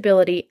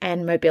 stability,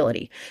 and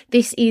mobility.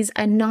 This is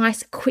a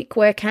nice quick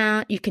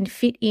workout you can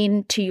fit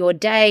into your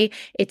day.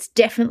 It's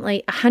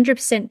definitely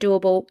 100%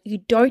 doable. You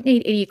don't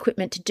need any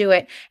equipment to do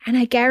it,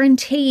 and I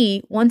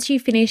guarantee once you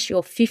finish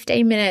your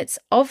 15 minutes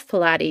of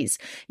Pilates,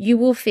 you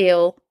will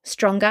feel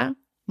stronger,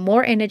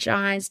 more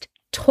energized,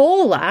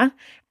 taller,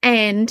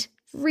 and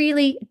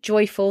really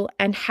joyful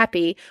and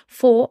happy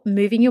for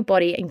moving your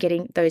body and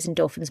getting those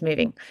endorphins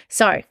moving.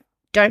 So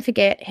don't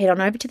forget, head on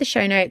over to the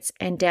show notes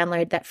and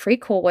download that free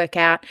core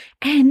workout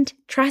and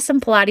try some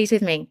Pilates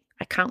with me.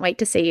 I can't wait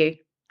to see you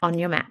on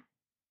your mat.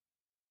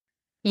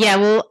 Yeah,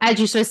 well, as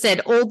you sort of said,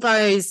 all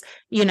those,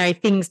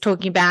 things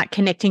talking about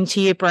connecting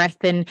to your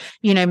breath and,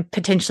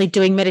 potentially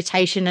doing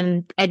meditation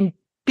and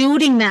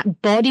building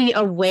that body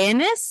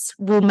awareness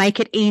will make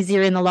it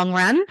easier in the long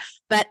run.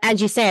 But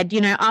as you said,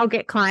 I'll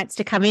get clients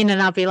to come in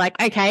and I'll be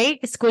like, okay,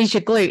 squeeze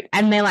your glute.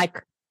 And they're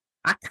like,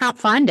 I can't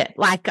find it.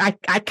 Like I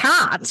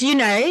can't,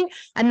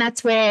 and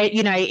that's where,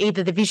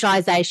 either the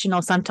visualization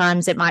or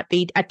sometimes it might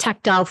be a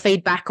tactile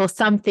feedback or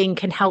something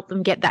can help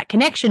them get that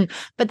connection.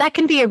 But that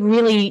can be a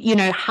really,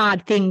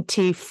 hard thing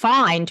to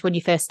find when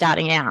you're first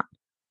starting out.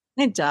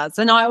 It does.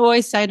 And I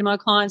always say to my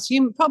clients,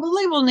 you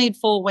probably will need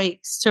 4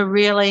 weeks to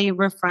really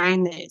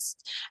reframe this.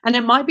 And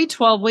it might be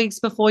 12 weeks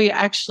before you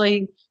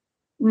actually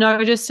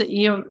notice that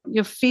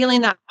you're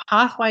feeling that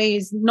pathway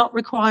is not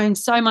requiring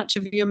so much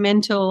of your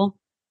mental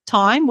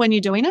time when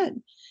you're doing it.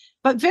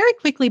 But very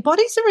quickly,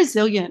 bodies are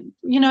resilient.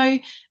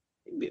 I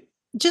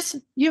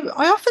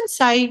often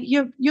say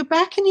your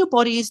back and your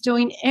body is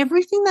doing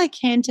everything they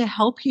can to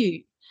help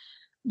you.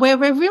 Where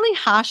we're really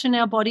harsh on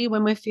our body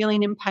when we're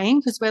feeling in pain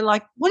because we're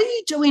like, what are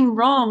you doing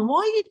wrong? Why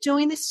are you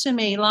doing this to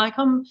me? Like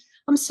I'm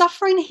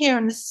suffering here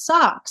and this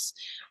sucks.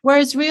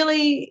 Whereas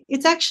really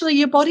it's actually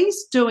your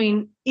body's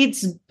doing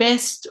its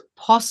best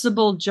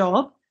possible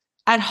job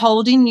at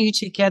holding you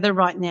together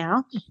right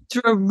now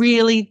through a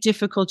really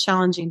difficult,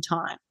 challenging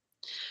time.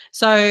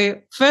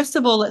 So first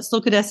of all, let's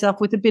look at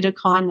ourselves with a bit of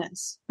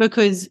kindness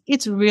because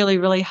it's really,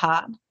 really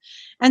hard.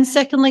 And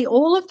secondly,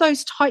 all of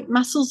those tight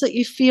muscles that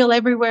you feel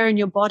everywhere in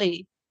your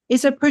body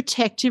is a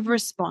protective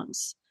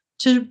response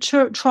to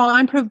try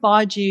and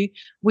provide you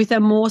with a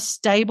more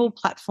stable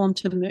platform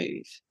to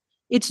move.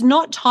 It's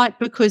not tight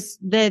because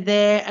they're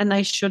there and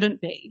they shouldn't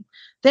be.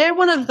 They're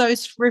one of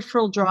those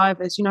peripheral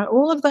drivers.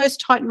 All of those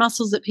tight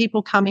muscles that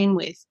people come in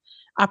with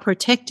are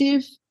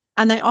protective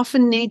and they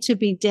often need to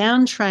be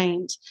down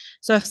trained.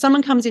 So if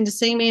someone comes in to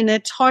see me and they're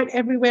tight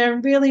everywhere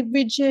and really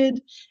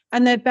rigid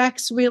and their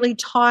back's really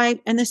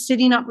tight and they're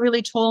sitting up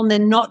really tall and they're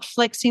not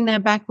flexing their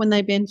back when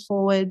they bend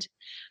forward,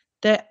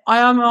 that I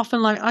am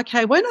often like,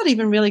 okay, we're not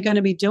even really going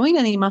to be doing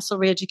any muscle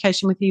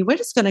re-education with you. We're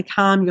just going to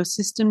calm your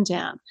system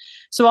down.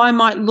 So I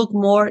might look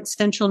more at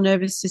central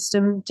nervous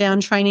system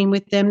down training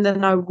with them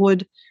than I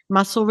would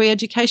muscle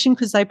re-education,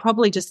 because they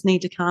probably just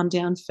need to calm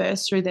down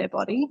first through their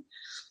body.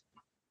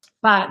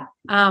 But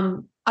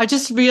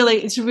it's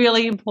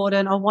really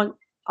important.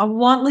 I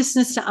want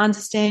listeners to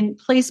understand,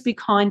 please be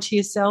kind to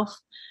yourself.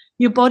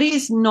 Your body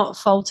is not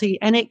faulty,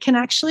 and it can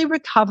actually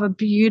recover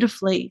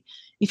beautifully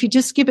if you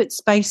just give it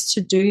space to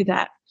do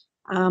that,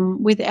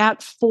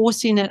 without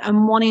forcing it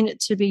and wanting it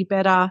to be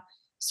better,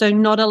 so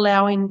not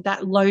allowing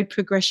that load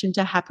progression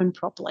to happen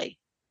properly.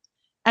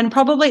 And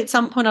probably at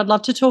some point I'd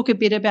love to talk a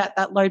bit about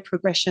that load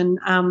progression,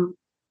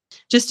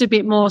 just a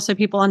bit more so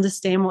people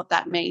understand what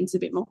that means a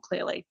bit more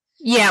clearly.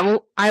 Yeah,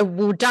 well, I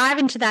will dive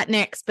into that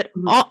next. But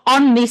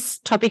on this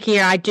topic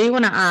here, I do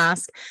want to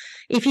ask,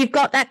 if you've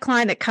got that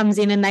client that comes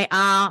in and they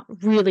are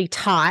really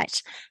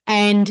tight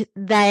and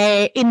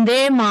they, in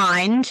their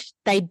mind,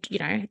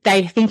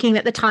 they're thinking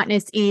that the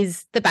tightness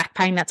is the back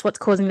pain, that's what's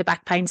causing the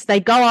back pain. So they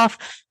go off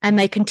and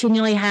they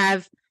continually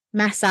have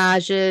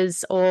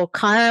massages or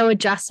chiro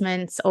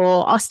adjustments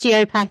or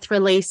osteopath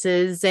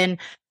releases. And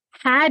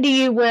how do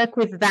you work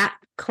with that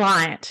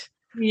client?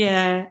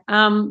 Yeah.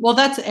 Well,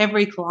 that's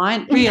every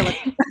client, really.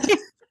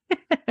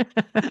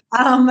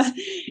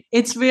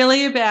 It's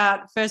really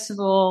about, first of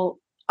all,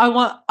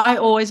 I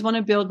always want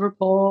to build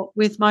rapport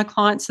with my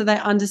clients so they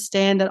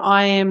understand that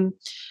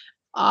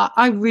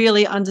I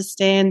really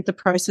understand the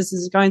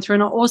processes going through,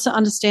 and I also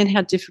understand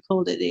how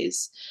difficult it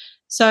is.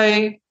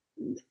 So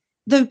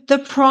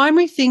the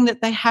primary thing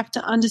that they have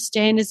to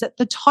understand is that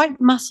the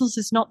tight muscles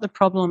is not the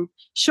problem.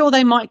 Sure,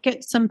 they might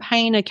get some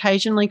pain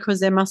occasionally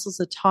because their muscles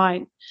are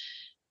tight,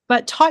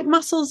 but tight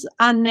muscles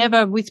are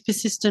never, with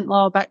persistent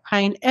lower back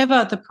pain,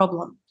 ever the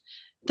problem.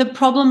 The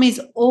problem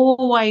is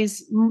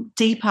always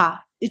deeper.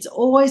 It's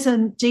always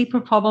a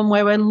deeper problem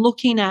where we're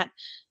looking at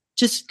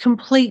just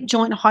complete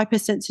joint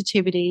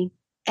hypersensitivity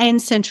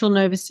and central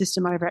nervous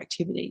system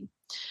overactivity.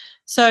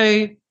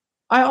 So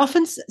I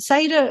often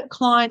say to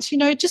clients,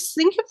 just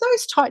think of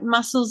those tight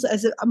muscles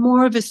as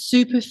more of a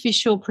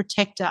superficial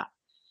protector.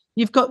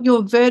 You've got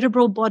your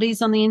vertebral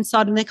bodies on the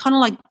inside and they're kind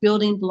of like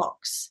building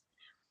blocks.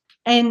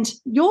 And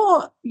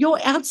your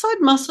outside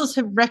muscles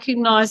have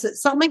recognized that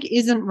something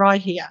isn't right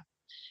here.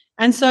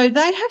 And so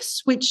they have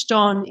switched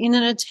on in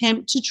an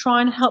attempt to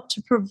try and help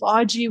to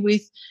provide you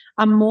with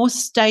a more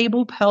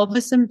stable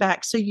pelvis and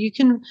back so you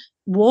can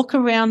walk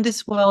around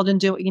this world and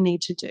do what you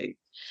need to do.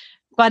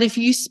 But if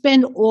you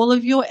spend all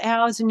of your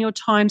hours and your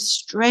time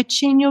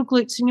stretching your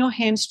glutes and your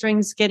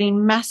hamstrings,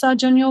 getting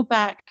massage on your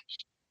back,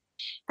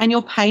 and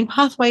your pain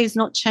pathway is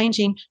not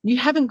changing, you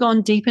haven't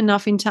gone deep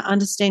enough into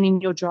understanding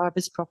your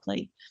drivers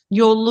properly.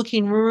 You're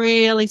looking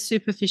really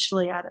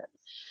superficially at it.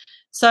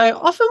 So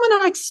often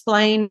when I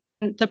explain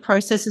the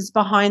processes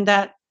behind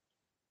that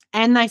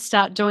and they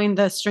start doing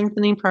the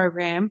strengthening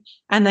program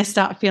and they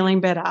start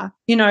feeling better,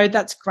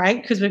 that's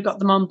great because we've got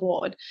them on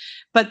board.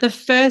 But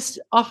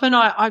often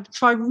I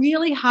try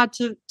really hard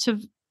to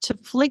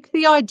flick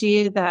the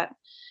idea that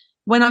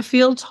when I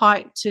feel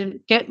tight, to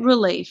get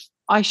relief,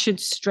 I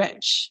should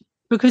stretch.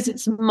 Because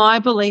it's my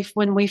belief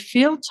when we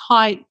feel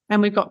tight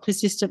and we've got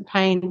persistent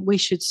pain, we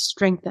should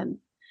strengthen.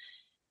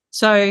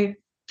 So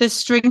the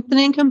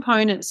strengthening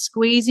component,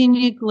 squeezing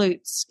your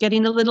glutes,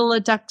 getting a little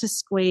adductor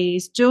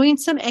squeeze, doing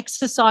some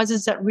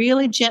exercises that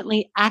really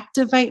gently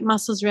activate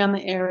muscles around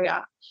the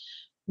area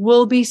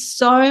will be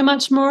so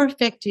much more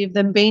effective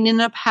than being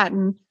in a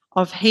pattern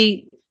of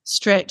heat,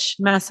 stretch,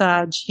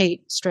 massage,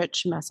 heat,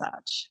 stretch,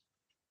 massage.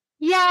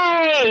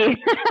 Yay!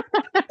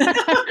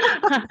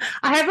 I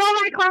have all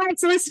my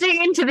clients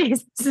listening into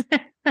this.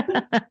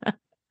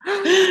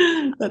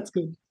 That's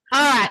good. All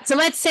right, so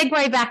let's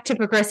segue back to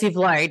progressive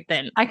load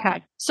then.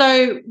 Okay.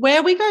 So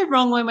where we go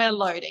wrong when we're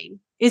loading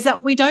is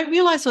that we don't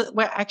realize that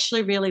we're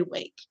actually really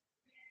weak.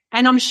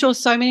 And I'm sure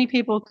so many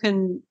people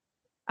can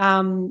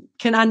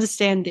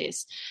understand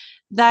this.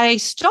 They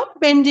stop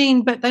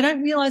bending, but they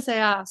don't realize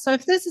they are. So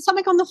if there's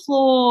something on the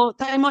floor,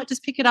 they might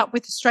just pick it up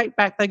with a straight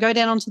back. They go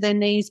down onto their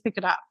knees, pick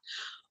it up.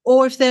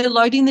 Or if they're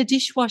loading the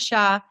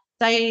dishwasher,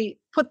 they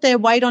put their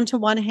weight onto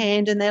one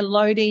hand and they're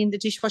loading the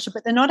dishwasher,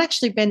 but they're not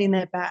actually bending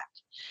their back.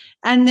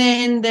 And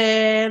then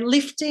they're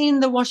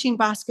lifting the washing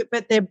basket,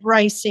 but they're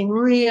bracing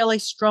really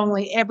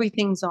strongly.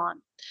 Everything's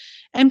on.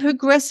 And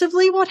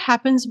progressively what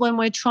happens when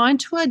we're trying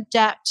to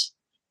adapt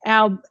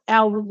our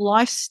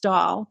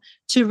lifestyle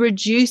to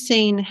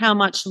reducing how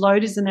much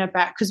load is in our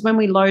back, because when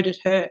we load it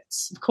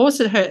hurts. Of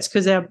course it hurts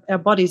because our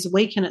body's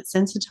weak and it's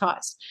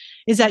sensitized,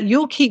 is that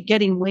you'll keep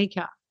getting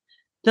weaker.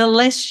 The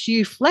less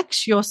you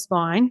flex your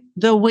spine,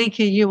 the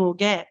weaker you will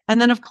get. And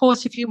then, of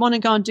course, if you want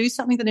to go and do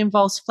something that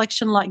involves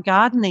flexion like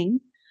gardening,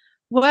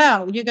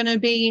 well, you're going to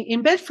be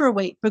in bed for a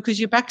week because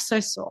your back's so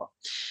sore.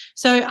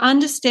 So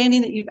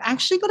understanding that you've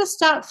actually got to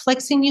start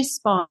flexing your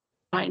spine,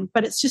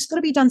 but it's just got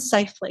to be done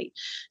safely.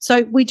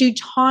 So we do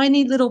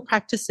tiny little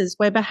practices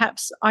where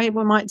perhaps I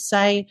might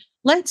say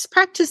let's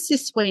practice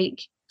this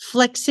week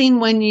flexing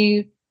when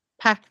you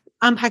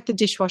unpack the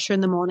dishwasher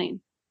in the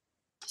morning.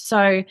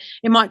 So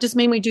it might just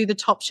mean we do the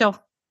top shelf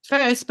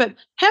first, but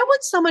how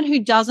would someone who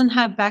doesn't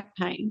have back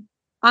pain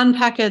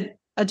unpack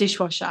a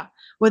dishwasher?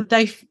 Would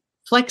they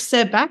flex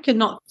their back and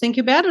not think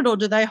about it, or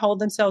do they hold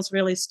themselves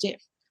really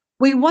stiff?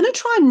 We want to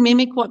try and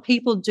mimic what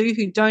people do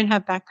who don't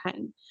have back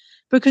pain,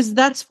 because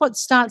that's what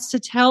starts to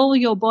tell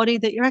your body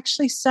that you're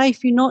actually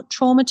safe, you're not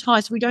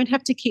traumatized. We don't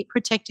have to keep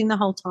protecting the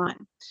whole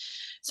time.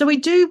 So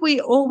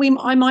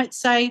I might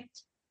say,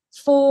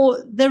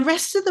 for the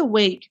rest of the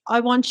week, I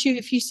want you,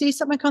 if you see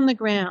something on the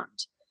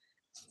ground,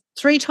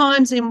 3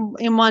 times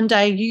in one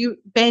day, you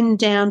bend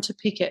down to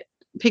pick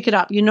it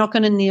up. You're not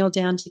going to kneel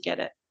down to get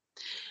it.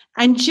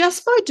 And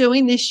just by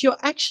doing this, you're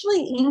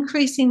actually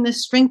increasing the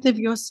strength of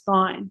your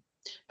spine,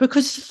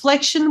 because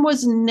flexion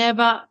was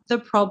never the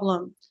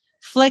problem.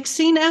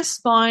 Flexing our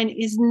spine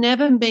is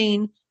never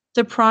been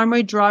the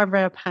primary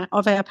driver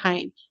of our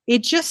pain.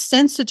 It just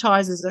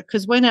sensitizes it,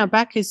 because when our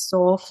back is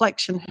sore,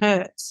 flexion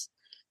hurts.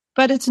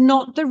 But it's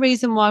not the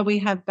reason why we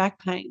have back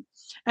pain.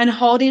 And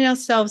holding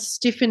ourselves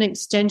stiff in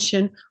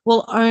extension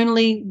will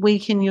only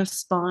weaken your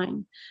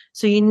spine.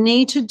 So you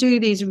need to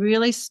do these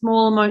really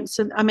small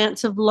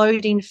amounts of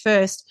loading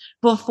first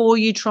before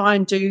you try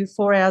and do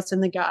 4 hours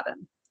in the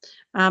garden.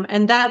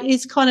 And that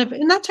is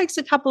and that takes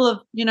a couple of,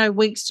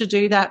 weeks to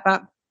do that.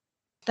 But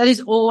that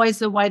is always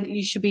the way that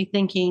you should be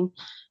thinking,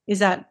 is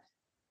that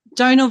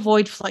don't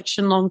avoid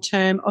flexion long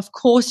term. Of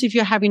course, if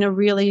you're having a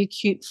really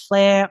acute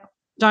flare,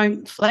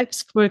 don't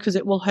flex because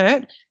it will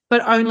hurt,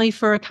 but only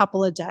for a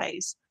couple of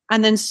days,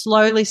 and then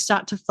slowly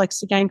start to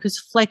flex again, because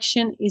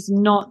flexion is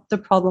not the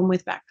problem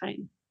with back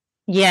pain.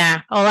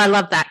 Yeah. Oh, I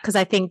love that, because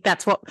I think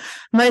that's what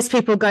most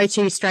people go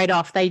to straight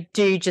off. They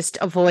do just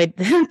avoid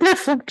the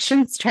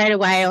flexion straight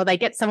away, or they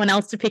get someone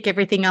else to pick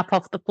everything up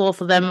off the floor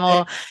for them,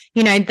 or,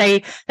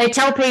 they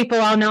tell people,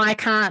 oh, no, I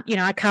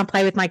can't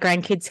play with my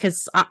grandkids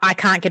because I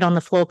can't get on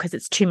the floor because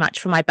it's too much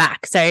for my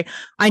back. So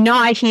I know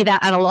I hear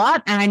that a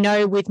lot, and I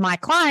know with my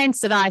clients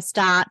that I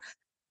start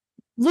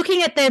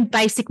looking at their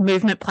basic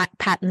movement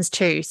patterns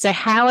too. So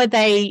how are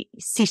they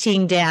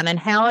sitting down, and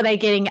how are they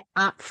getting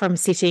up from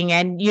sitting,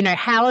 and,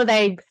 how are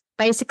they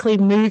basically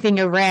moving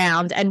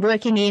around and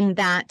working in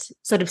that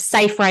sort of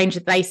safe range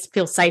that they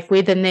feel safe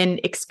with, and then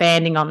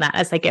expanding on that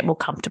as they get more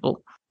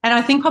comfortable. And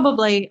I think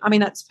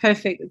that's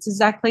perfect. It's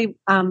exactly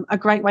a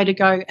great way to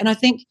go. And I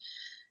think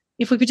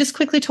if we could just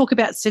quickly talk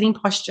about sitting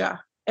posture.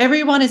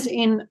 Everyone is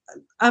in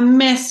a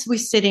mess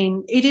with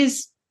sitting. It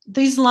is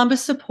these lumbar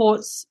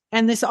supports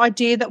and this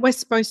idea that we're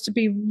supposed to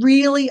be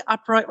really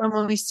upright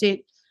when we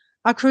sit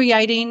are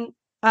creating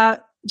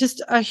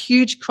just a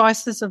huge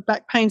crisis of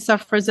back pain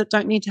sufferers that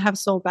don't need to have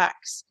sore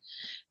backs.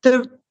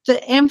 The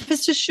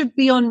emphasis should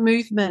be on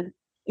movement.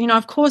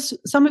 Of course,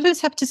 some of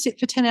us have to sit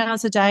for 10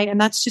 hours a day,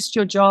 and that's just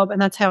your job,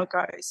 and that's how it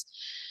goes.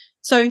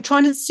 So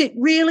trying to sit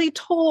really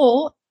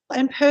tall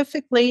and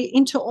perfectly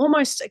into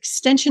almost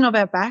extension of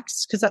our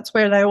backs, because that's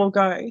where they all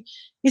go,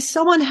 is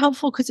so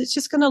unhelpful, because it's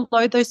just going to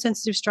load those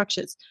sensitive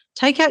structures.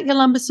 Take out your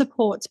lumbar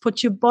supports,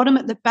 put your bottom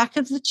at the back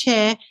of the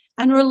chair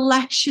and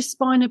relax your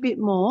spine a bit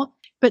more,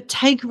 but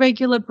take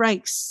regular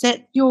breaks.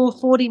 Set your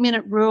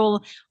 40-minute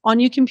rule on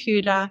your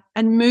computer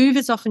and move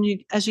as often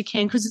as you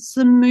can, because it's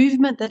the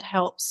movement that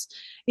helps.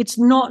 It's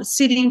not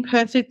sitting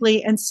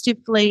perfectly and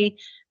stiffly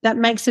that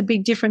makes a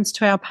big difference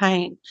to our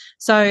pain.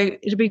 So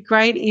it'd be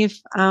great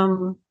if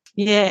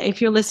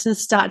your listeners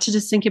start to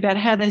just think about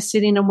how they're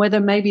sitting and whether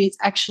maybe it's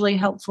actually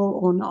helpful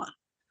or not.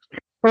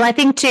 Well, I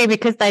think too,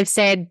 because they've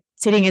said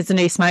sitting is the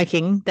new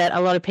smoking, that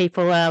a lot of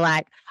people are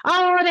like,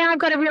 oh, now I've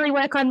got to really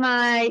work on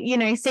my,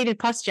 seated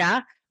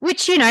posture,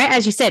 which,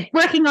 as you said,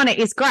 working on it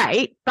is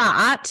great,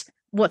 but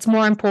what's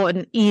more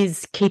important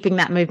is keeping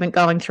that movement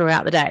going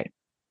throughout the day.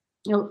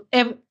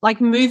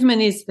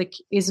 Movement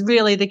is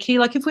really the key.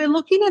 Like, if we're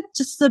looking at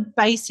just the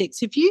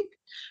basics, if you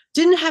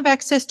didn't have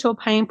access to a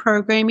pain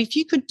program,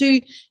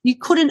 you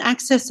couldn't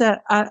access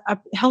a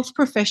health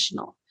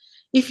professional.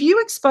 If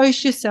you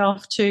expose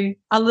yourself to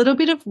a little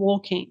bit of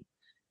walking,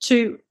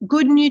 to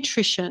good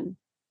nutrition,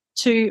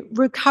 to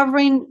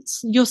recovering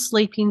your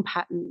sleeping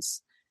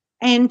patterns,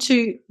 and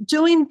to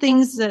doing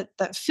things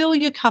that fill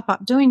your cup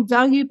up, doing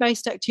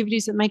value-based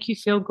activities that make you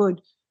feel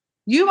good,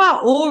 you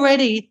are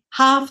already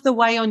half the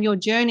way on your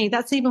journey.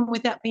 That's even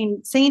without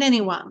seeing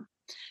anyone.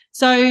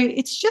 So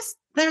it's just,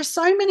 there are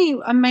so many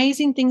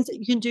amazing things that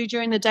you can do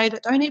during the day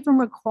that don't even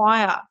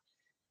require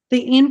the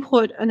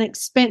input and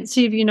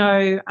expensive,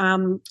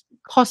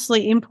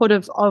 costly input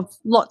of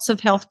lots of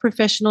health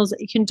professionals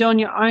that you can do on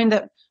your own,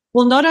 that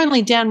will not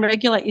only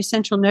down-regulate your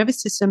central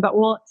nervous system, but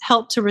will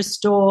help to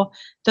restore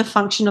the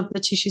function of the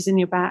tissues in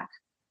your back.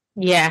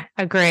 Yeah,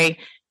 agree.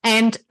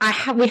 And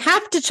we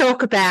have to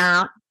talk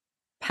about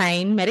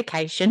pain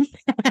medication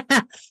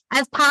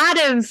as part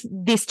of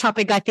this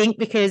topic, I think,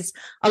 because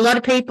a lot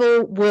of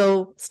people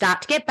will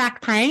start to get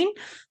back pain.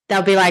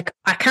 They'll be like,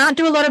 I can't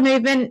do a lot of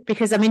movement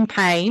because I'm in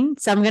pain,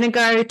 so I'm going to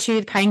go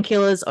to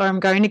painkillers, or I'm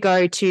going to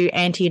go to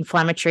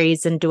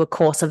anti-inflammatories and do a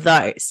course of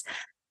those.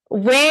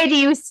 Where do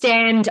you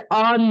stand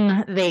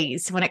on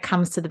these when it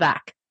comes to the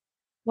back?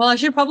 Well, I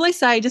should probably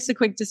say, just a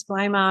quick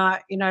disclaimer,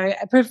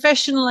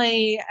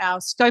 professionally,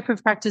 our scope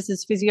of practice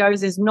as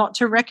physios is not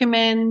to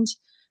recommend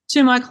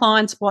to my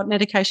clients what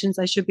medications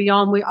they should be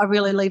on. I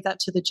really leave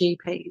that to the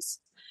GPs.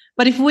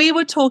 But if we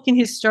were talking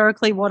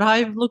historically, what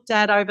I've looked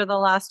at over the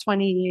last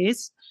 20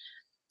 years,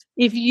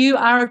 if you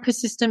are a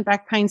persistent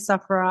back pain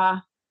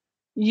sufferer,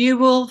 you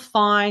will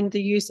find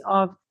the use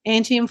of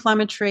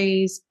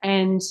anti-inflammatories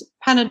and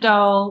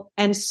Panadol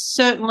and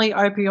certainly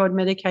opioid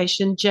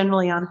medication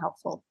generally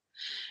unhelpful,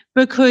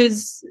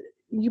 because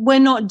we're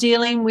not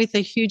dealing with a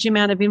huge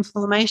amount of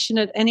inflammation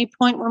at any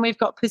point when we've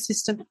got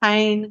persistent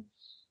pain.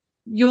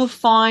 You'll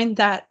find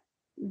that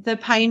the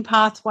pain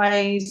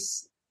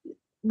pathways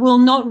will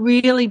not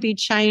really be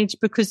changed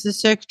because the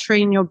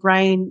circuitry in your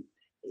brain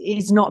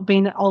is not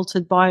being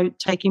altered by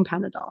taking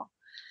Panadol.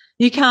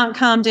 You can't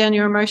calm down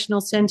your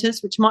emotional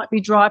centers, which might be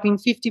driving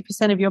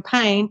 50% of your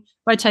pain,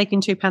 by taking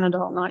 2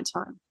 Panadol at night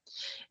time.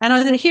 And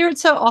I hear it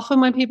so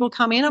often when people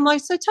come in. I'm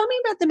like, so tell me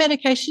about the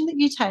medication that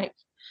you take.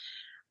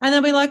 And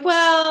they'll be like,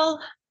 well,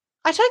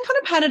 I take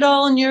kind of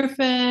Panadol and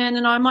Nurofen,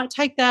 and I might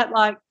take that,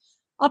 like,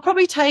 I'll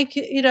probably take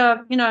it,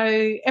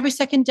 every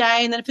second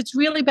day. And then if it's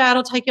really bad,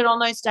 I'll take it on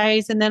those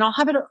days. And then I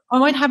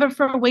won't have it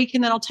for a week,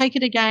 and then I'll take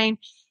it again.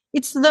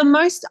 It's the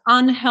most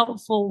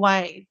unhelpful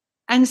way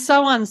and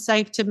so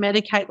unsafe to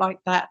medicate like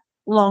that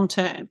long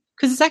term,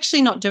 because it's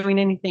actually not doing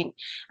anything.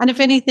 And if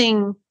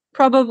anything,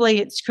 probably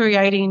it's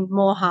creating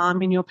more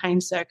harm in your pain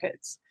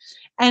circuits.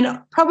 And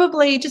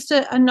probably just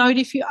a note,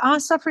 if you are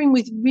suffering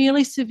with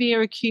really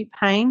severe acute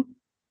pain,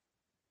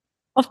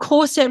 of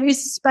course there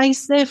is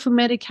space there for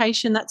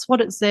medication. That's what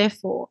it's there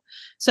for.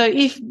 So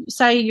if,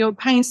 say, your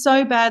pain's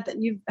so bad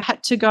that you've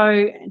had to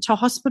go to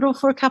hospital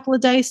for a couple of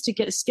days to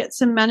get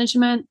some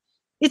management,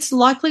 it's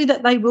likely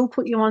that they will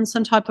put you on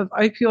some type of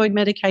opioid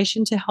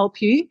medication to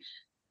help you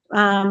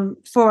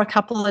for a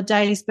couple of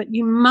days. But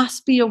you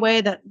must be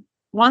aware that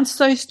once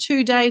those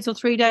 2 days or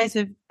 3 days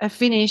are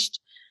finished,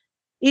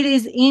 it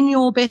is in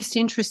your best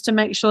interest to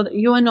make sure that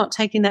you are not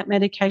taking that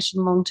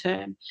medication long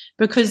term,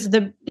 because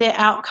the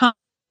outcome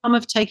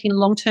of taking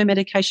long-term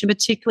medication,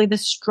 particularly the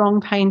strong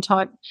pain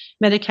type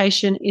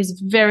medication,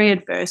 is very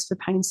adverse for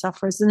pain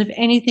sufferers. And if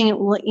anything, it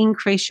will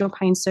increase your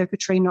pain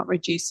circuitry, not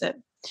reduce it.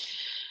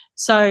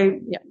 So,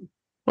 yeah.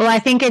 Well, I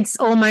think it's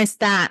almost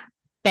that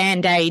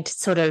Band-Aid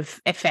sort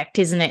of effect,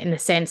 isn't it, in the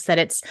sense that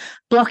it's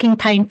blocking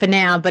pain for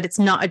now, but it's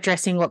not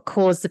addressing what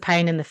caused the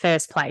pain in the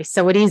first place.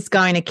 So it is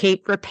going to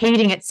keep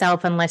repeating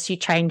itself unless you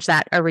change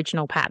that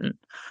original pattern.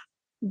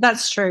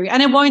 That's true.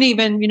 And it won't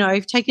even,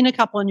 if taking a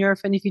couple of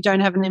Nurofen, if you don't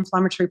have an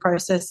inflammatory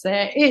process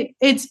there,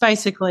 it's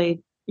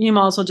basically, you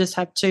might as well just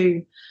have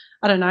 2,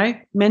 I don't know,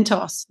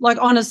 Mentos. Like,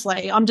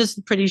 honestly, I'm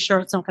just pretty sure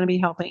it's not going to be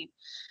helping.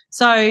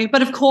 So,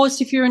 but of course,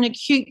 if you're in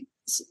acute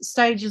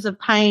stages of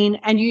pain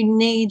and you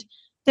need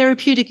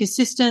therapeutic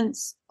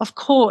assistance, of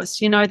course,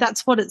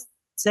 that's what it's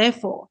there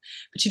for.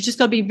 But you've just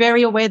got to be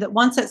very aware that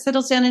once that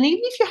settles down, and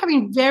even if you're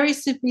having very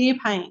severe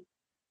pain,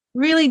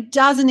 really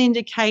doesn't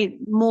indicate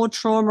more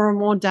trauma or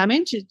more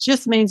damage. It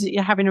just means that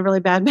you're having a really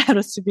bad bout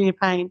of severe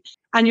pain,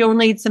 and you'll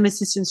need some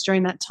assistance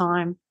during that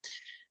time.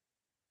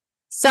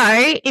 So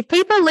if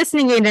people are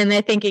listening in and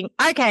they're thinking,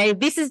 okay,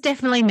 this is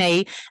definitely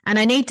me and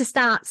I need to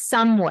start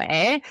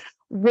somewhere,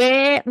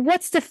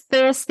 what's the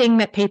first thing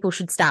that people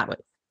should start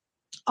with?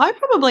 I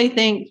probably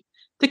think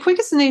the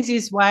quickest and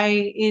easiest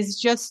way is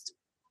just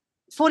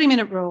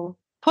 40-minute rule.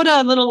 Put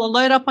a little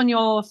alert up on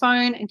your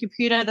phone and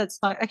computer that's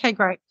like, okay,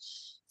 great.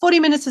 40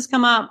 minutes has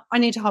come up. I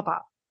need to hop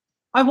up.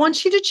 I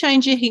want you to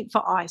change your heat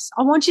for ice.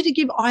 I want you to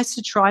give ice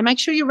a try. Make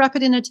sure you wrap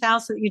it in a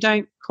towel so that you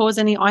don't cause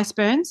any ice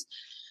burns.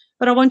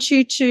 But I want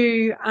you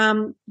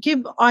to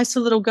give ice a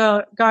little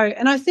go.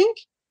 And I think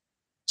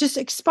just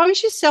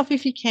expose yourself,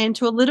 if you can,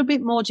 to a little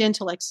bit more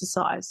gentle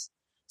exercise.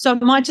 So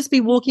it might just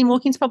be walking.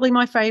 Walking's probably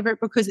my favorite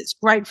because it's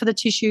great for the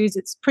tissues.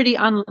 It's pretty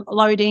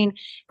unloading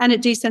and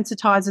it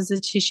desensitizes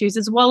the tissues,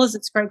 as well as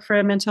it's great for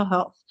our mental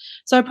health.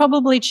 So I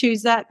probably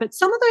choose that. But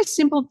some of those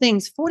simple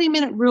things,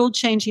 40-minute rule,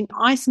 changing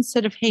ice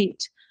instead of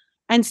heat,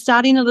 and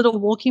starting a little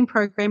walking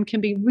program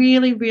can be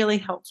really, really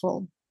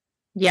helpful.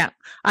 Yeah,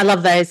 I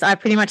love those. I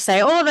pretty much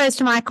say all of those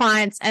to my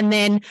clients. And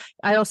then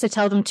I also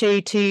tell them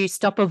to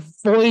stop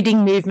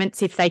avoiding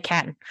movements if they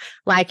can.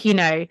 Like,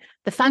 the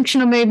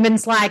functional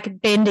movements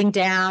like bending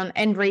down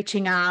and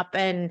reaching up.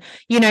 And,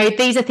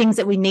 these are things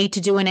that we need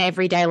to do in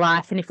everyday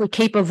life. And if we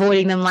keep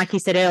avoiding them, like you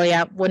said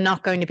earlier, we're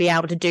not going to be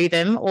able to do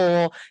them,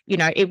 or,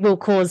 it will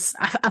cause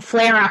a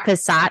flare up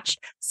as such.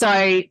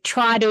 So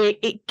try to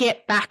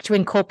get back to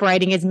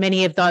incorporating as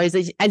many of those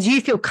as you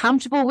feel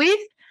comfortable with.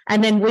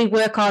 And then we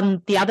work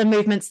on the other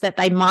movements that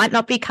they might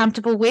not be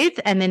comfortable with,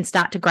 and then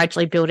start to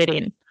gradually build it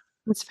in.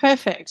 It's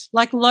perfect.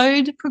 Like,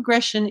 load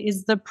progression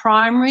is the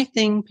primary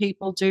thing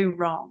people do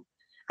wrong.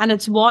 And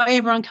it's why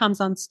everyone comes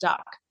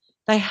unstuck.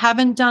 They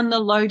haven't done the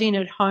loading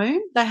at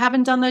home. They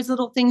haven't done those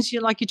little things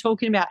you're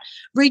talking about,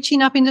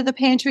 reaching up into the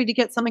pantry to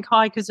get something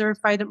high because they're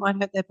afraid it might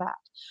hurt their back,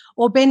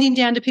 or bending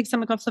down to pick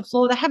something off the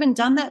floor. They haven't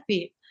done that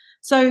bit.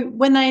 So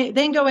when they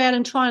then go out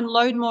and try and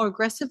load more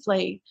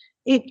aggressively,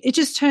 it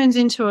just turns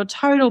into a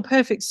total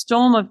perfect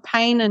storm of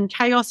pain and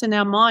chaos in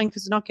our mind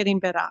because it's not getting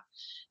better.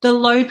 The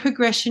load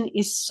progression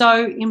is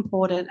so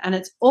important, and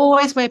it's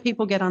always where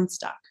people get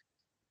unstuck.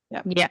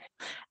 Yeah.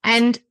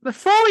 And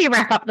before we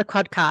wrap up the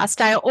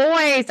podcast, I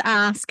always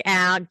ask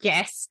our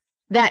guests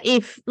that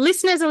if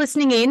listeners are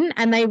listening in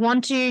and they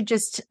want to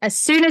just, as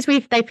soon as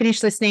they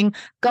finish listening,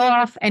 go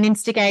off and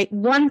instigate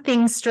one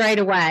thing straight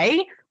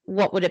away,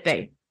 what would it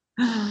be?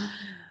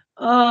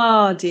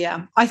 Oh,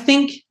 dear. I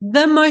think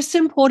the most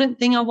important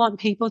thing I want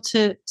people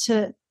to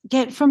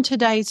get from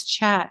today's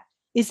chat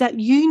is that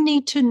you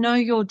need to know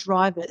your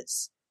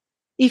drivers.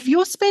 If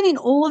you're spending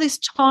all this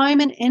time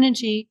and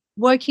energy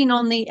working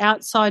on the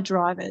outside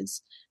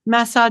drivers,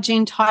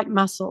 massaging tight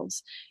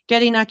muscles,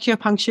 getting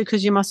acupuncture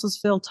because your muscles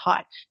feel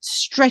tight,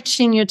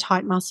 stretching your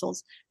tight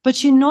muscles,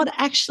 but you're not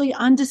actually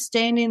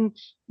understanding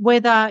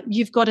whether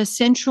you've got a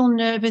central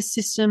nervous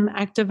system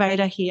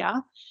activator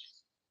here,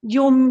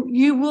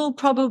 you will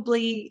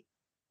probably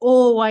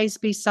always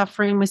be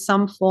suffering with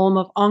some form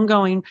of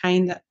ongoing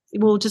pain that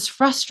will just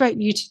frustrate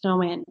you to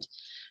no end.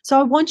 So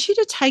I want you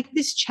to take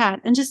this chat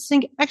and just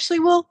think, actually,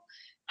 well,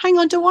 hang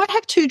on, do I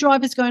have two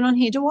drivers going on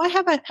here?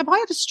 Have I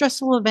had a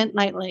stressful event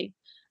lately?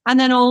 And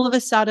then all of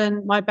a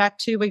sudden my back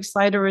 2 weeks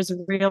later is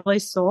really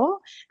sore.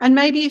 And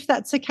maybe if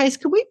that's the case,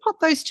 could we put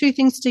those two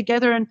things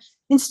together, and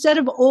instead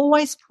of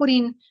always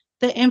putting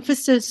the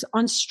emphasis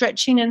on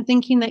stretching and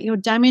thinking that you're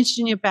damaged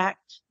in your back,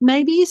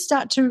 maybe you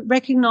start to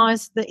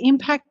recognize the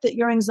impact that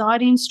your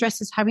anxiety and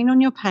stress is having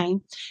on your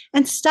pain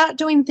and start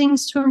doing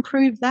things to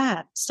improve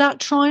that.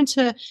 Start trying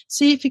to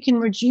see if you can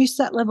reduce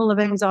that level of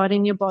anxiety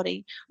in your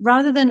body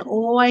rather than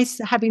always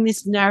having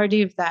this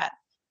narrative that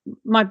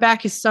my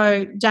back is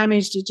so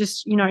damaged, it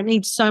just, it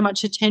needs so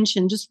much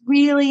attention. Just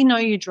really know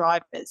your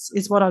drivers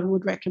is what I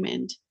would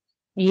recommend.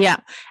 Yeah.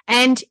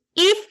 And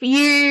if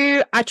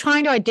you are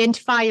trying to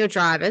identify your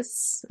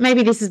drivers,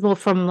 maybe this is more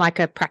from like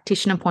a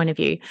practitioner point of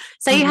view.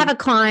 Say you have a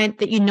client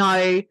that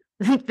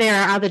there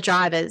are other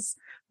drivers,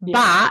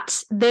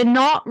 but they're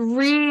not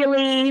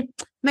really,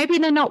 maybe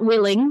they're not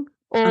willing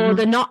or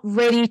they're not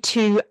ready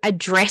to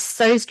address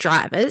those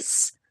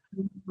drivers.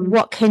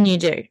 What can you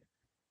do?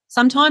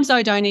 Sometimes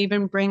I don't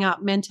even bring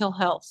up mental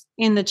health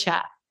in the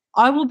chat.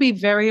 I will be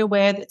very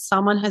aware that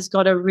someone has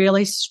got a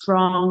really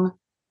strong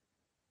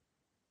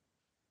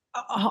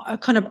a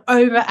kind of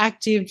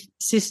overactive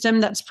system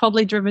that's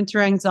probably driven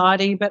through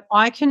anxiety, but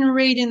I can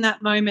read in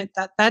that moment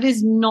that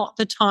is not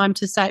the time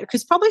to say it,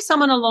 because probably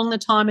someone along the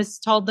time has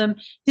told them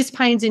this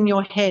pain's in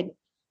your head,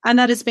 and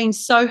that has been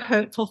so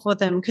hurtful for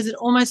them because it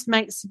almost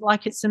makes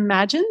like it's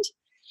imagined.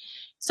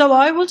 So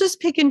I will just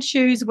pick and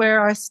choose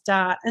where I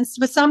start. And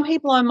for some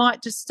people, I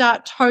might just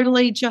start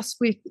totally just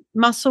with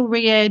muscle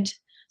re-ed,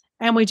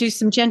 and we do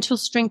some gentle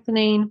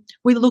strengthening.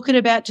 We look at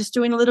about just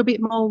doing a little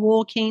bit more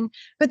walking.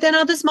 But then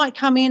others might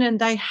come in and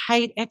they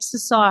hate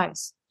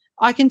exercise.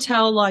 I can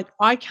tell, like,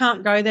 I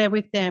can't go there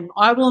with them.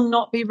 I will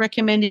not be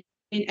recommending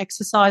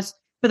exercise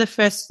for the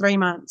first 3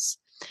 months.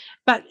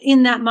 But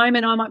in that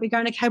moment, I might be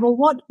going, okay, well,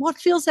 what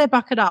fills their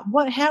bucket up?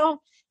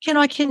 How can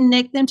I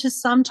connect them to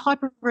some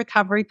type of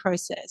recovery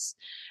process,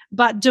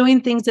 but doing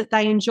things that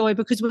they enjoy?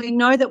 Because we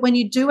know that when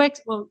you do,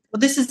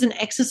 this is an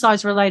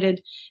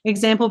exercise-related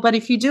example, but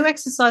if you do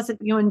exercise that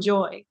you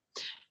enjoy,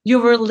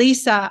 you'll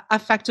release a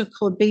factor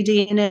called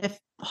BDNF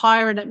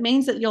higher, and it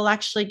means that you'll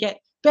actually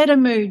get better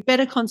mood,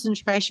 better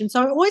concentration.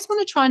 So I always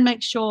want to try and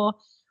make sure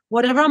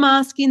whatever I'm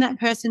asking that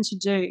person to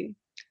do,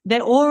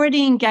 they're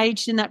already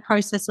engaged in that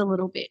process a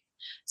little bit.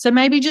 So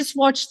maybe just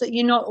watch that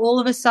you're not all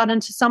of a sudden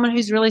to someone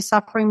who's really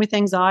suffering with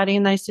anxiety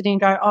and they sit and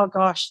go, oh,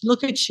 gosh,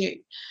 look at you.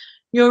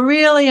 You're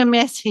really a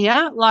mess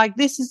here. Like,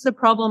 this is the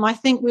problem. I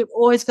think we've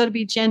always got to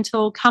be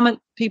gentle, come at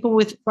people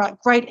with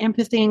great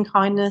empathy and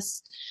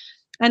kindness,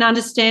 and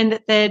understand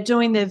that they're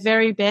doing their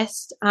very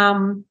best.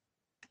 And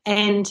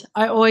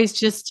I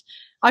always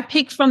I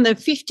pick from the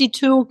 50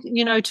 tools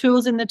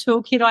in the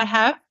toolkit I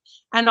have,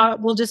 and I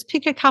will just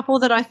pick a couple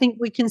that I think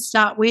we can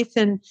start with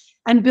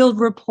and build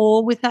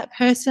rapport with that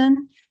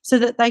person so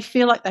that they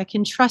feel like they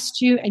can trust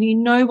you and you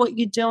know what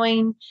you're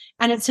doing,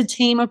 and it's a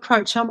team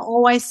approach. I'm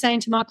always saying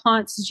to my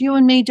clients, it's you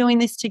and me doing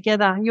this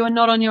together. You are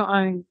not on your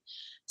own.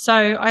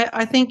 So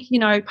I think,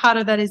 part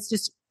of that is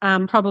just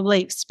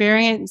probably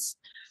experience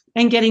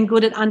and getting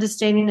good at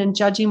understanding and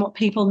judging what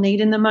people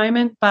need in the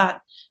moment. But,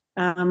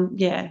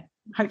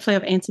 hopefully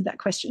I've answered that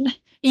question.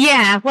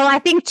 Yeah, well, I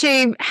think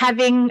too,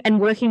 having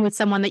and working with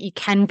someone that you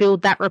can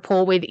build that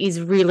rapport with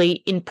is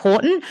really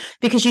important,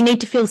 because you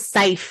need to feel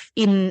safe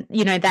in,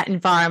 that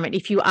environment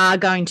if you are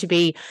going to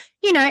be,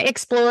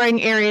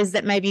 exploring areas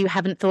that maybe you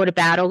haven't thought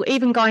about, or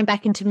even going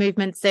back into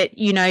movements that,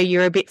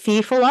 you're a bit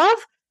fearful of.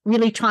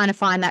 Really trying to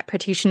find that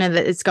practitioner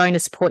that is going to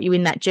support you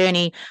in that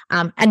journey,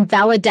 and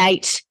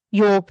validate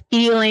your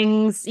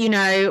feelings,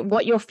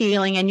 what you're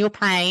feeling, and your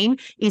pain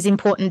is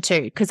important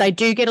too. Because I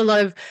do get a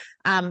lot of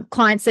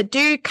clients that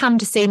do come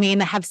to see me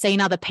and they have seen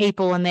other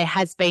people and there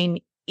has been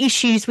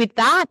issues with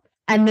that.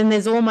 And then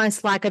there's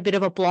almost like a bit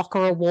of a block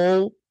or a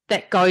wall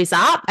that goes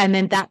up, and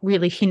then that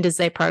really hinders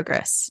their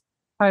progress.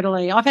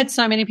 Totally. I've had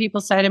so many people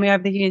say to me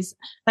over the years,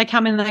 they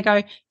come in and they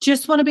go,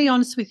 just want to be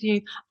honest with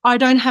you, I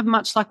don't have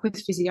much luck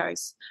with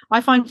physios. I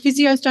find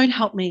physios don't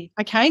help me,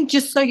 okay?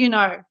 Just so you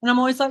know. And I'm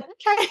always like,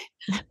 okay,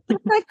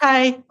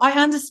 okay, I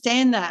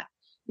understand that.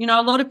 You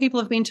know, a lot of people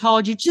have been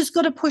told you just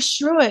got to push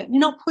through it. You're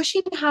not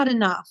pushing hard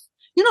enough.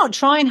 You're not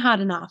trying hard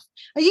enough.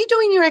 Are you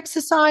doing your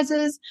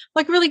exercises?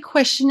 Like really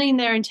questioning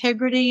their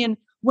integrity and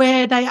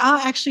where they are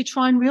actually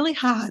trying really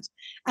hard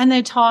and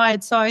they're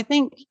tired. So I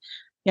think,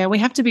 yeah, we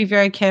have to be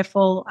very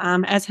careful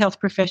as health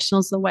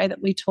professionals, the way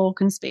that we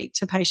talk and speak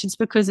to patients,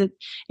 because it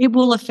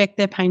will affect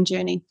their pain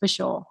journey for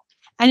sure.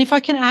 And if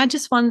I can add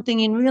just one thing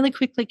in really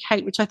quickly,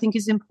 Kate, which I think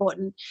is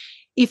important,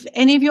 if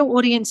any of your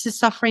audience is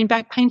suffering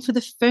back pain for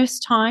the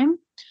first time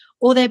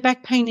or their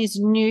back pain is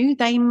new,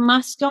 they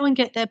must go and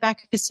get their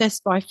back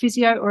assessed by a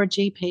physio or a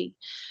GP.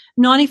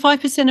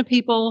 95% of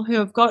people who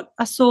have got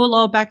a sore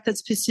lower back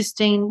that's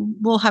persisting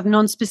will have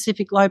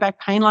non-specific low back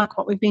pain like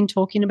what we've been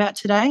talking about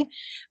today.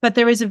 But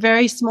there is a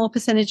very small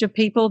percentage of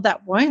people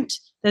that won't.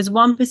 There's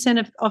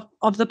 1%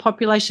 of the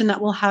population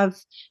that will have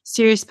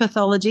serious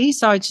pathology.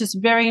 So it's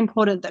just very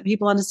important that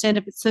people understand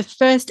if it's the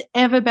first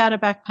ever bout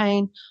of back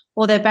pain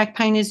or their back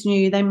pain is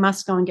new, they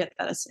must go and get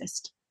that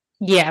assessed.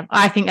 Yeah,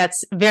 I think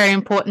that's very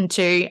important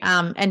too.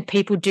 And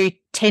people do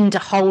tend to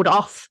hold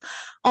off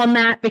on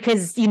that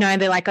because, you know,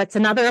 they're like, it's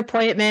another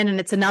appointment and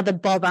it's another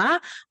bother.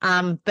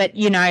 But,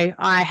 you know,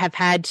 I have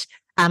had,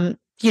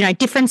 you know,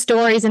 different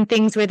stories and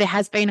things where there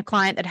has been a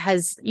client that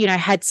has, you know,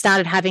 had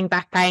started having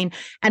back pain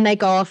and they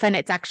go off and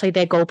it's actually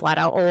their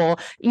gallbladder or,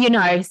 you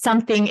know,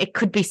 something, it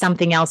could be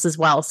something else as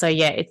well. So,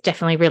 yeah, it's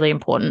definitely really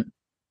important.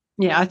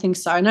 Yeah, I think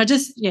so. And I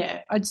just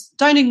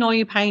don't ignore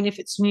your pain if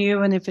it's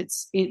new and if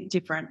it's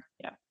different.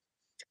 Yeah.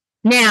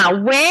 Now,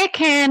 where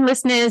can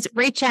listeners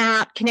reach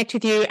out, connect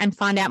with you and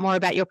find out more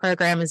about your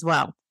program as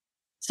well?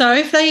 So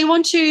if they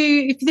want to,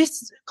 if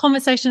this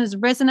conversation has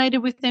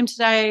resonated with them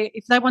today,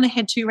 if they want to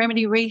head to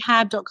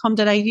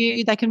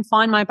remedyrehab.com.au, they can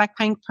find my back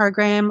pain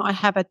program. I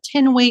have a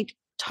 10-week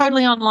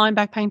totally online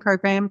back pain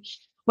program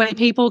where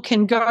people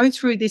can go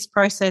through this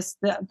process,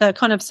 the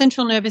kind of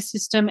central nervous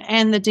system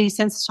and the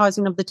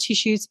desensitizing of the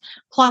tissues,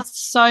 plus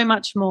so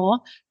much more,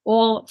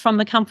 all from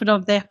the comfort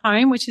of their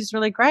home, which is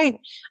really great.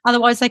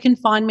 Otherwise, they can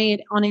find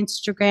me on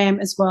Instagram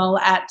as well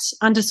at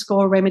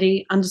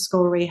 _remedy_rehab_.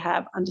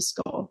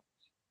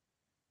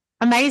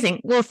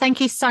 Amazing. Well, thank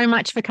you so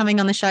much for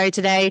coming on the show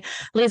today.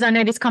 Liz, I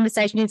know this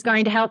conversation is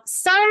going to help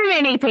so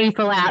many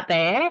people out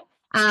there.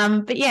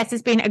 But yes,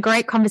 it's been a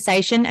great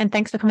conversation and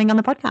thanks for coming on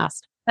the podcast.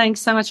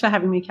 Thanks so much for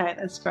having me, Kate.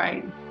 That's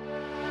great.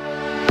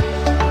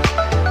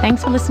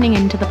 Thanks for listening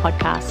into the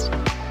podcast.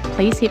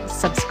 Please hit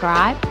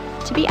subscribe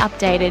to be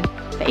updated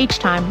for each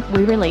time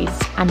we release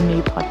a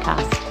new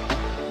podcast.